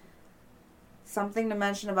 Something to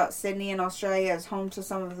mention about Sydney in Australia is home to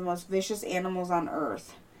some of the most vicious animals on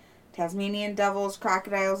Earth. Tasmanian devils,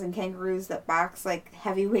 crocodiles, and kangaroos that box like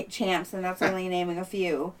heavyweight champs, and that's only naming a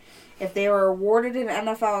few. If they were awarded an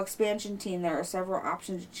NFL expansion team, there are several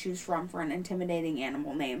options to choose from for an intimidating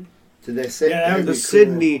animal name. Did they say the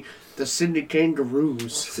Sydney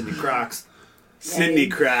Kangaroos? Sydney Crocs. Sydney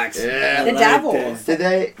Crocs. Yeah, the Devils. Did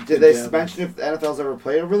they mention if the NFL's ever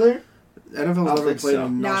played over there? NFL's never played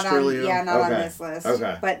in Australia. Not on this list.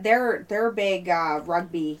 Okay. But they're a big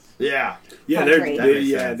rugby. Yeah. Yeah, country.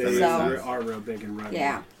 they So- are real big in rugby.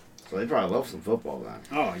 Yeah. So they probably love some football then.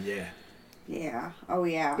 Oh, yeah. Yeah. Oh,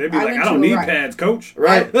 yeah. They'd be like, I don't need pads, coach.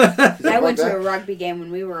 Right. I went to a rugby game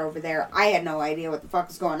when we were over there. I had no idea what the fuck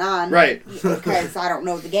was going on. Right. Because I don't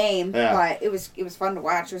know the game. Yeah. But it was fun to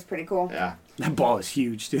watch. It was pretty cool. Yeah. That ball is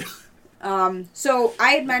huge, dude. So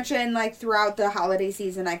I had mentioned, like, throughout the holiday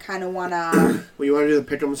season, I kind of want to... Well, you want to do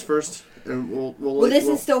the pick'ems first? And Well, this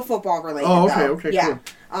is still football related, okay, yeah. cool.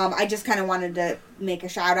 I just kind of wanted to make a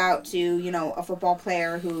shout out to, a football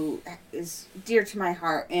player who is dear to my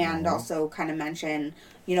heart, and also kind of mention,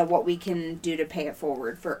 what we can do to pay it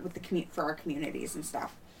forward for our communities and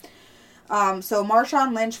stuff. So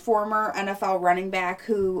Marshawn Lynch, former NFL running back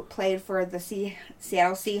who played for the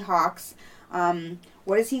Seattle Seahawks,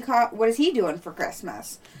 what is he doing for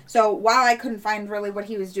Christmas? So while I couldn't find really what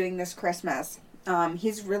he was doing this Christmas,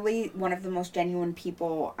 he's really one of the most genuine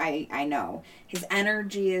people I know. His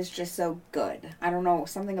energy is just so good. I don't know,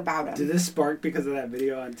 something about him. Did this spark because of that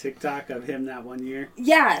video on TikTok of him that one year?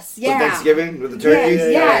 Yes, yeah. With Thanksgiving with the turkeys?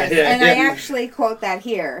 Yes, Yeah. And I actually quote that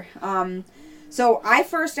here. So I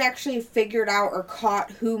first actually figured out or caught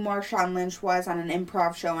who Marshawn Lynch was on an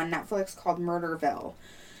improv show on Netflix called Murderville.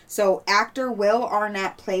 So actor Will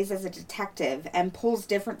Arnett plays as a detective and pulls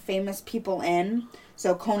different famous people in.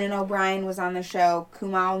 So Conan O'Brien was on the show,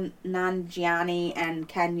 Kumail Nanjiani and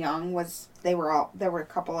Ken Jeong there were a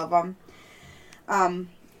couple of them.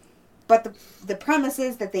 But the premise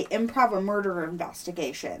is that they improv a murder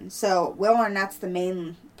investigation. So Will Arnett's the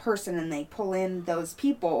main person, and they pull in those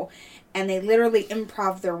people, and they literally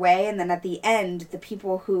improv their way. And then at the end, the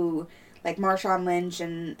people who, like Marshawn Lynch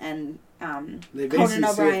and They Conan basically see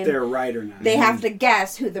O'Brien, if they're right or not. they have to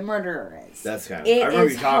guess who the murderer is. That's kind of... It I remember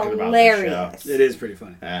is you talking hilarious. about this show. It is pretty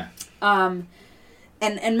funny. Yeah. And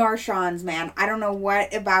Marshawn's, man, I don't know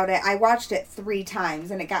what about it. I watched it 3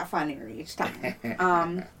 times, and it got funnier each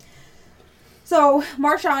time. So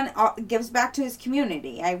Marshawn gives back to his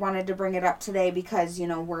community. I wanted to bring it up today because,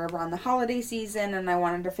 we're around the holiday season, and I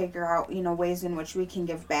wanted to figure out, ways in which we can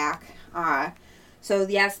give back. So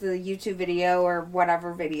yes, the YouTube video or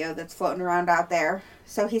whatever video that's floating around out there.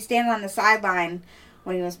 So he's standing on the sideline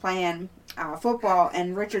when he was playing football,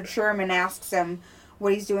 and Richard Sherman asks him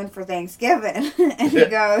what he's doing for Thanksgiving, and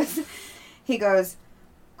he goes,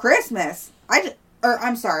 Christmas.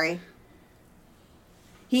 I'm sorry.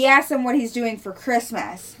 He asks him what he's doing for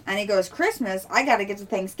Christmas, and he goes, Christmas? I got to get to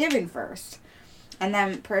Thanksgiving first. And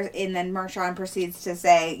then Marshawn proceeds to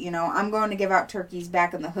say, I'm going to give out turkeys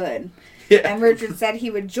back in the hood. Yeah. And Richard said he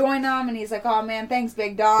would join them, and he's like, oh, man, thanks,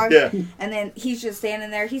 big dog. Yeah. And then he's just standing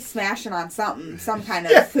there. He's smashing on some kind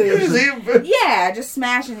of food. Yeah, just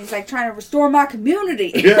smashing. He's like, trying to restore my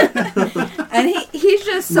community. Yeah. And he's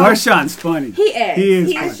just so... Marshawn's funny. He is.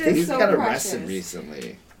 He's funny. just He's so got precious. arrested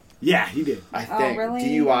recently. Yeah, he did. I think. Oh, really?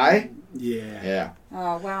 DUI? Yeah. Yeah.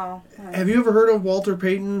 Oh, wow. Have you ever heard of Walter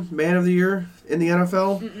Payton, Man of the Year in the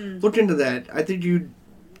NFL? Mm-mm. Look into that. I think you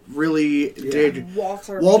really dig.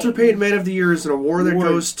 Walter Payton Man of the Year is an award that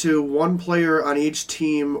goes to one player on each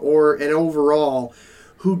team or an overall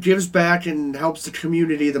who gives back and helps the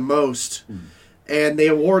community the most. And they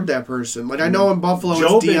award that person. Like I know in Buffalo,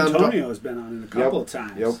 Joe it's Deion. Antonio's been on it a couple of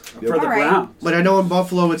times for the All right. Browns. But I know in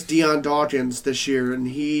Buffalo, it's Deion Dawkins this year, and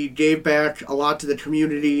he gave back a lot to the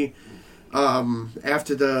community.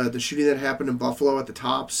 after the shooting that happened in Buffalo at the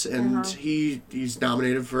Tops, and he's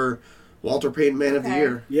nominated for Walter Payton Man of the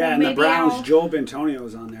Year. Yeah, Well, and the maybe Browns, Joel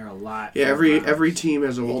Bentonio's on there a lot. Yeah, for the Browns. every team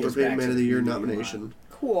has a He Walter just Payton backs Man of his the Year community a lot. nomination.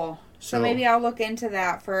 Cool. So So- maybe I'll look into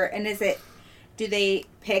that and do they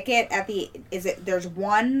pick it there's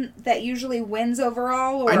one that usually wins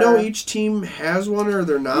overall? Or? I know each team has one, or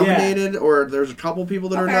they're nominated, or there's a couple people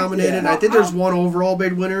that are Okay. nominated. Yeah. And I think there's one overall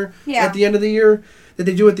big winner Yeah. at the end of the year that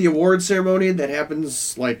they do at the award ceremony that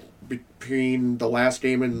happens like between the last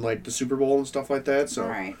game and like the Super Bowl and stuff like that. So All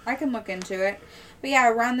right, I can look into it. But yeah,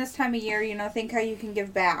 around this time of year, think how you can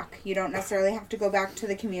give back. You don't necessarily have to go back to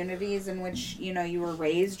the communities in which, you were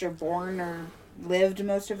raised or born or lived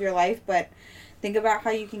most of your life, but think about how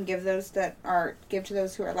you can give to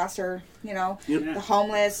those who are lesser, Yeah. the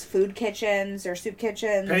homeless, food kitchens or soup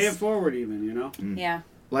kitchens. Pay it forward, even, Yeah.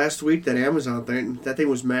 last week that Amazon thing, that thing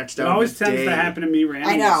was maxed It out. always in a tends day. to happen to me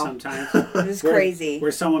randomly I know. sometimes. It was crazy. Where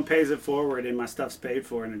someone pays it forward and my stuff's paid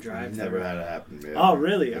for in a I've drive-thru. never had it happen. Yeah. Oh,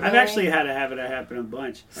 really? I've Really? actually had to have it happen a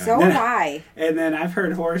bunch. So have I. And then I've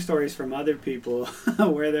heard horror stories from other people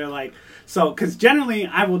where they're like, because generally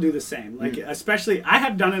I will do the same. Like, especially, I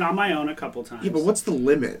have done it on my own a couple times. Yeah, but what's the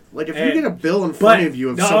limit? Like, if you And- get a bill in front of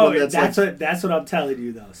you of someone that's like... that's what I'm telling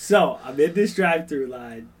you, though. So, I'm in this drive-through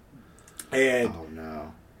line, and Oh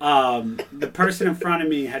no. the person in front of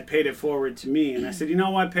me had paid it forward to me, and I said, you know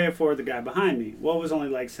what, pay it forward to the guy behind me. Well, it was only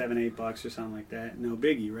like $7-8 or something like that. No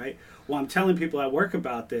biggie, right? Well, I'm telling people at work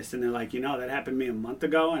about this, and they're like, that happened to me a month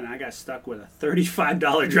ago, and I got stuck with a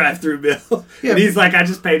 $35 drive-through bill. Yeah. And he's like, I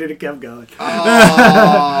just paid it and kept going.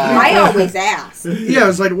 I always ask. Yeah,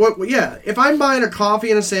 it's like, what? Yeah, if I'm buying a coffee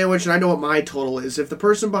and a sandwich and I know what my total is, if the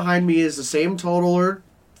person behind me is the same total or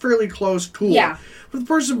fairly close, cool. Yeah. If the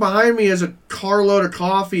person behind me has a carload of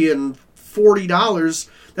coffee and $40,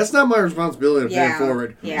 that's not my responsibility to pay Yeah, it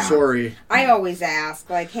forward. yeah. Sorry. I always ask,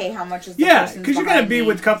 hey, how much is the Yeah, person's because you got to behind be me?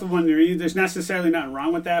 with a couple when there's necessarily nothing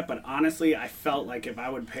wrong with that, but honestly, I felt like if I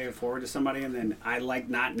would pay it forward to somebody and then I like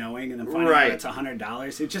not knowing and then finding Right. out it's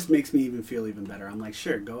 $100, it just makes me even feel even better. I'm like,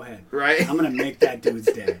 sure, go ahead. Right. I'm going to make that dude's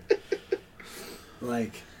day.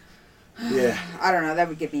 Like, yeah. I don't know. That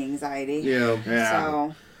would give me anxiety. Yeah. Yeah.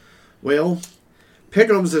 So, Well,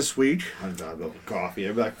 pick'ems this week. I'm not about coffee.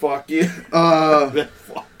 I'd be like, fuck you.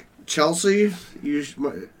 Fuck. Chelsea,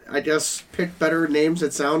 I guess pick better names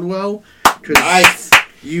that sound well. 'Cause Nice.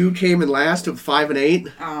 you came in last with 5 and 8.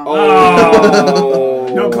 Oh.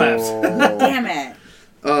 No claps. damn it.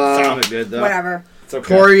 Sounded good though. Whatever. It's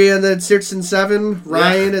okay. Corey in at 6 and 7.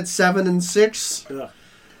 Ryan at 7 and 6. Ugh.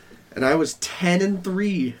 And I was 10 and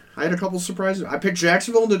 3. I had a couple surprises. I picked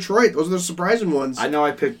Jacksonville and Detroit. Those are the surprising ones.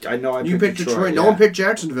 I picked You picked Detroit. No yeah. one picked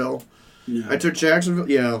Jacksonville. No. I took Jacksonville.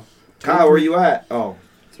 Yeah. Kyle, where you at? Oh,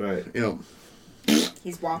 that's right. Yeah.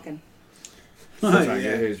 He's walking. That's yeah. right.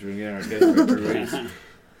 Yeah, he's been getting our kids for 3 weeks.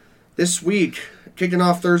 This week, kicking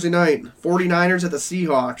off Thursday night, 49ers at the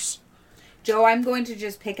Seahawks. Joe, I'm going to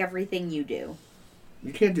just pick everything you do.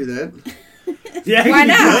 You can't do that. Yeah, Why you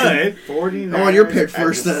not? could. 49ers I want your pick at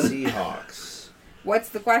first, the then. Seahawks. What's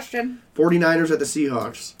the question? 49ers at the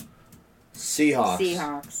Seahawks. Seahawks.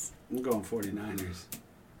 Seahawks. I'm going 49ers.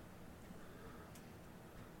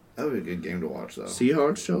 That would be a good game to watch, though.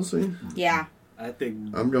 Seahawks, Chelsea? Yeah. I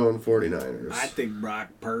think I'm going 49ers. I think Brock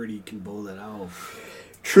Purdy can pull it off.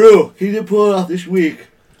 True. He did pull it off this week.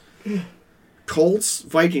 Colts,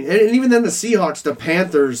 Vikings. And even then the Seahawks, the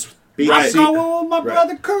Panthers beat the I'm Se- going with my Right.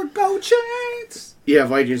 brother Kurt Go Chains. Yeah,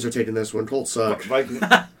 Vikings are taking this one. Colts suck. Vikings.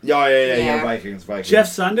 Yeah, Yeah. Vikings. Jeff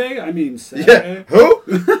Sunday? I mean, Yeah. Saturday. Who?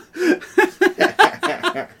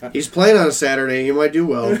 He's playing on a Saturday. He might do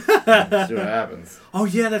well. See what happens. Oh,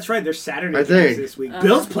 yeah, that's right. There's Saturday I games think. this week.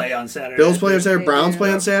 Bills play on Saturday. Bills play on They Saturday. Browns do.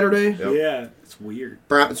 play on Saturday. Yep. Yeah, it's weird.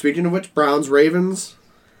 Speaking of which, Browns, Ravens.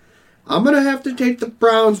 I'm going to have to take the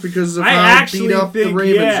Browns because of I how actually beat up think, the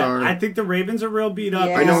Ravens yeah, are. I think the Ravens are real beat up.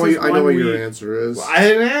 Yeah. I know This what, I know what your week. answer is. Well, I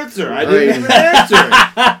didn't answer. I Right. didn't even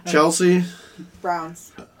answer. Chelsea,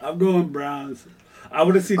 Browns. I'm going Browns. I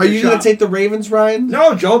would have seen. are you going to take the Ravens, Ryan?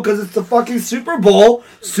 No, Joe, because it's the fucking Super Bowl.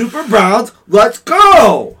 Super Browns. Let's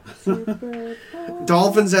go.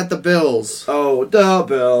 Dolphins at the Bills. Oh, the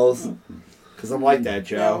Bills. Because I'm like that,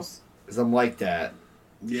 Joe. Bills. Because I'm like that.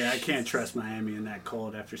 Yeah, I can't trust Miami in that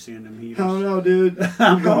cold after seeing them heat. Hell no, dude.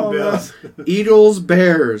 I'm going Hell no. Bills. Eagles,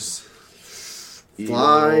 Bears.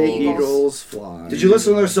 Fly, Eagles. Eagles, fly. Did you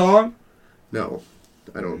listen to their song? No,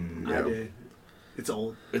 I don't. I Yeah. did. It's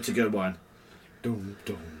old. It's a good one. Dum,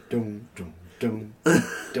 dum, dum, dum, dum,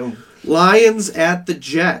 dum. Lions at the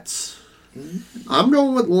Jets. I'm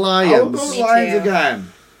going with I'll Lions. go with Me Lions too. again.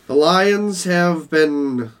 The Lions have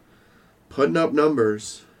been putting up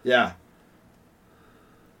numbers. Yeah.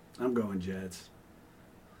 I'm going Jets.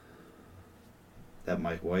 That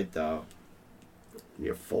Mike White, though.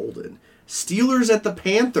 You folded. Steelers at the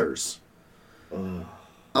Panthers. Ugh.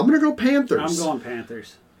 I'm going to go Panthers. I'm going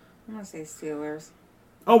Panthers. I'm gonna say Steelers.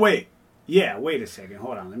 Oh, wait. Yeah, wait a second.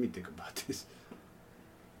 Hold on. Let me think about this.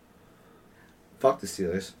 Fuck the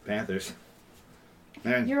Steelers. Panthers.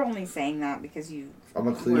 Man, You're only saying that because you. I'm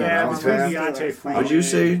a Cleveland Yeah, Browns between fan. Deontay Steelers. Fournette. What'd you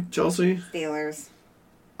say, Chelsea? Steelers.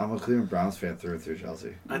 I'm a Cleveland Browns fan through and through,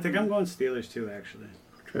 Chelsea. I think I'm going Steelers, too, actually.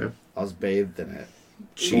 Okay. I was bathed in it.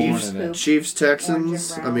 Chiefs, Born in it. Chiefs, Texans.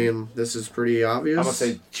 Orange and I brown. mean, this is pretty obvious. I'm going to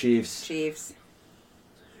say Chiefs. Chiefs.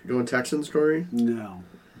 You going Texans, Corey? No.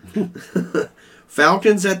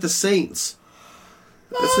 Falcons at the Saints.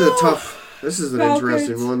 This is a tough. This is an Falcons.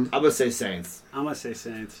 interesting one. I'm going to say Saints. I'm going to say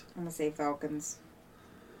Saints. I'm gonna say Falcons.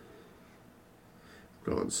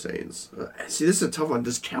 Going Saints. See, this is a tough one.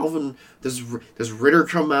 Does Ritter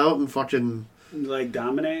come out and fucking Like,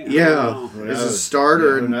 dominate? I yeah? don't know. Is it a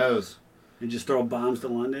starter? Who knows? And just throw bombs to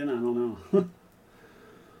London? I don't know.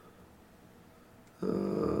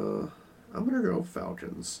 I'm gonna go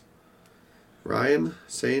Falcons. Ryan,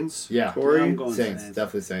 Saints. Yeah. Corey, I'm going Saints. Saints.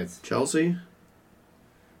 Definitely Saints. Chelsea.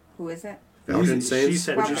 Who is it? Falcons, She Saints.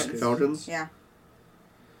 said What'd you Falcons. say? Falcons. Yeah.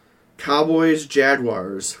 Cowboys,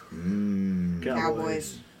 Jaguars.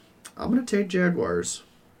 Cowboys. I'm gonna take Jaguars.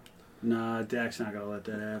 Nah, Dak's not going to let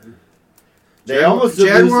that happen. They almost did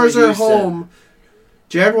Jaguars lose to are Houston. home.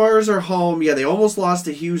 Jaguars are home. Yeah, they almost lost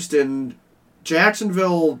to Houston.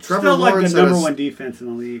 Jacksonville. Trevor Still like Lawrence the number had a- one defense in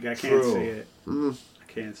the league. I can't True. see it. Mm.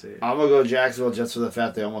 I can't see it. I'm going to go Jacksonville just for the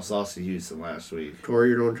fact they almost lost to Houston last week. Corey,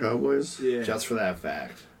 you're going Cowboys. Yeah. Just for that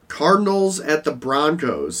fact. Cardinals at the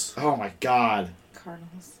Broncos. Oh, my God.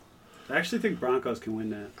 Cardinals. I actually think Broncos can win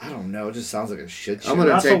that. I don't know. It just sounds like a shit show. I'm gonna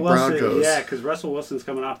Russell take Wilson, Broncos. yeah, because Russell Wilson's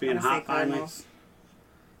coming off being I'm gonna hot say finally. Cardinals.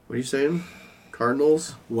 What are you saying?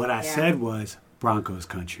 Cardinals. What I Yeah. said was Broncos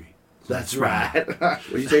country. That's right. What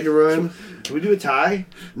are you taking, Ryan? Can we do a tie?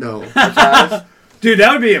 No. Ties? Dude,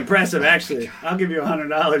 that would be impressive, actually. I'll give you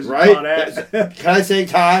 $100 for Right? all that. Can I say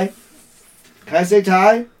tie? Can I say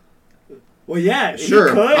tie? Well, yeah, Sure.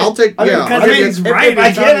 he could. I'll take. I mean, Yeah. because I'll if take he's it. right, if I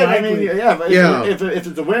it's get it, I mean, unlikely. yeah. But Yeah. If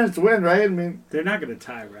it's a win, it's a win, right? I mean, They're not going to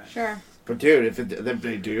tie, right? Sure. but dude, if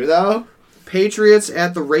they do though, Patriots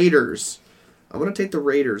at the Raiders. I'm gonna take the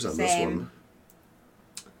Raiders on this Same. one.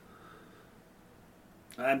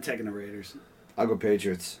 I'm taking the Raiders. I'll go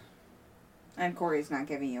Patriots. And Corey's not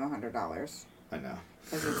giving you $100 I know.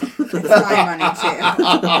 because it's my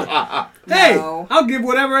money too. Hey, No. I'll give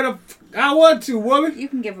whatever I want to, woman. You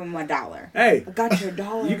can give him $1. Hey, I got your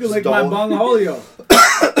 $1. you can lick my Stole.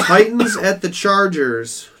 bongholio. Titans at the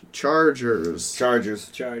Chargers. Chargers. Chargers.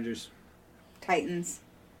 Chargers. Titans.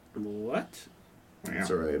 What?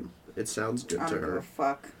 That's all right. It sounds good I to don't give a her.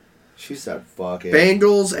 fuck. She said, "Fuck it."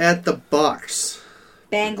 Bengals at the Bucks.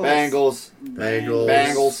 Bengals. Bengals. Bengals.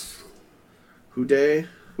 Bengals. Who day?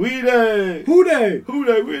 We day. Who they? Who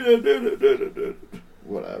day? We day.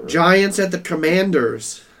 Whatever. Giants at the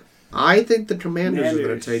Commanders. I think the Commanders are going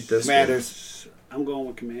Commanders. to take this Commanders. I'm going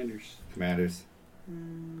with Commanders. Commanders.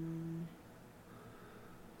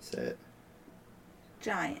 Say it.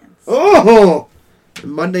 Giants. Oh!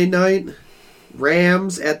 one. Monday night,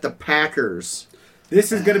 Rams at the Packers.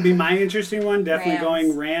 This is going to be my interesting one. Definitely Rams.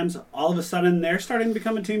 going Rams. All of a sudden, they're starting to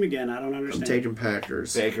become a team again. I don't I'm understand. taking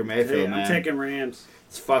Packers. Baker Hey, Mayfield, I'm man. taking Rams.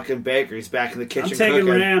 It's fucking Baker. He's back in the kitchen I'm taking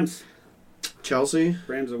cooking. Rams. Chelsea?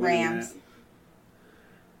 Rams are winning Rams. that.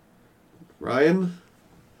 Ryan?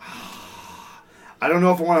 I don't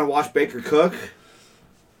know if I want to watch Baker cook.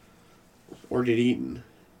 Or get eaten?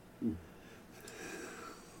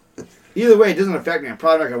 Either way, it doesn't affect me. I'm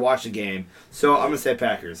probably not going to watch the game. So I'm going to say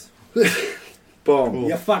Packers. Boom. Cool.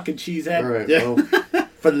 You fucking cheesehead. All right. Yeah. Well,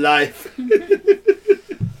 For life.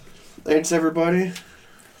 thanks, everybody.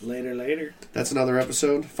 Later. That's another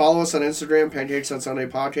episode. Follow us on Instagram, Pancakes on Sunday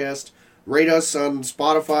Podcast. Rate us on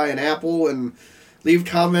Spotify and Apple, and leave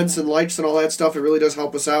comments and likes and all that stuff. It really does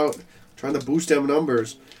help us out. Trying to boost them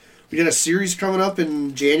numbers. We got a series coming up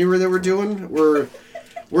in January that we're doing. We're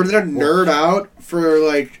gonna nerd out for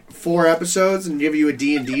like 4 episodes and give you a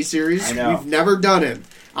D&D series. I know. We've never done it.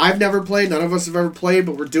 I've never played. None of us have ever played,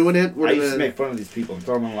 but we're doing it. We're I gonna used to make fun of these people and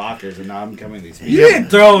throw them in lockers, and now I'm becoming these people. You didn't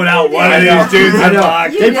throw it out one of these dudes I in know.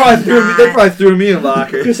 lock. They probably threw me in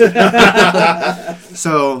lockers.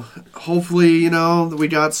 So hopefully, we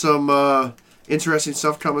got some interesting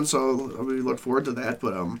stuff coming. So we look forward to that.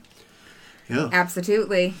 But yeah,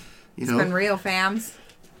 Absolutely. It's been real, fams.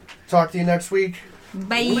 Talk to you next week.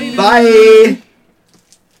 Bye. Bye.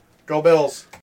 Go Bills.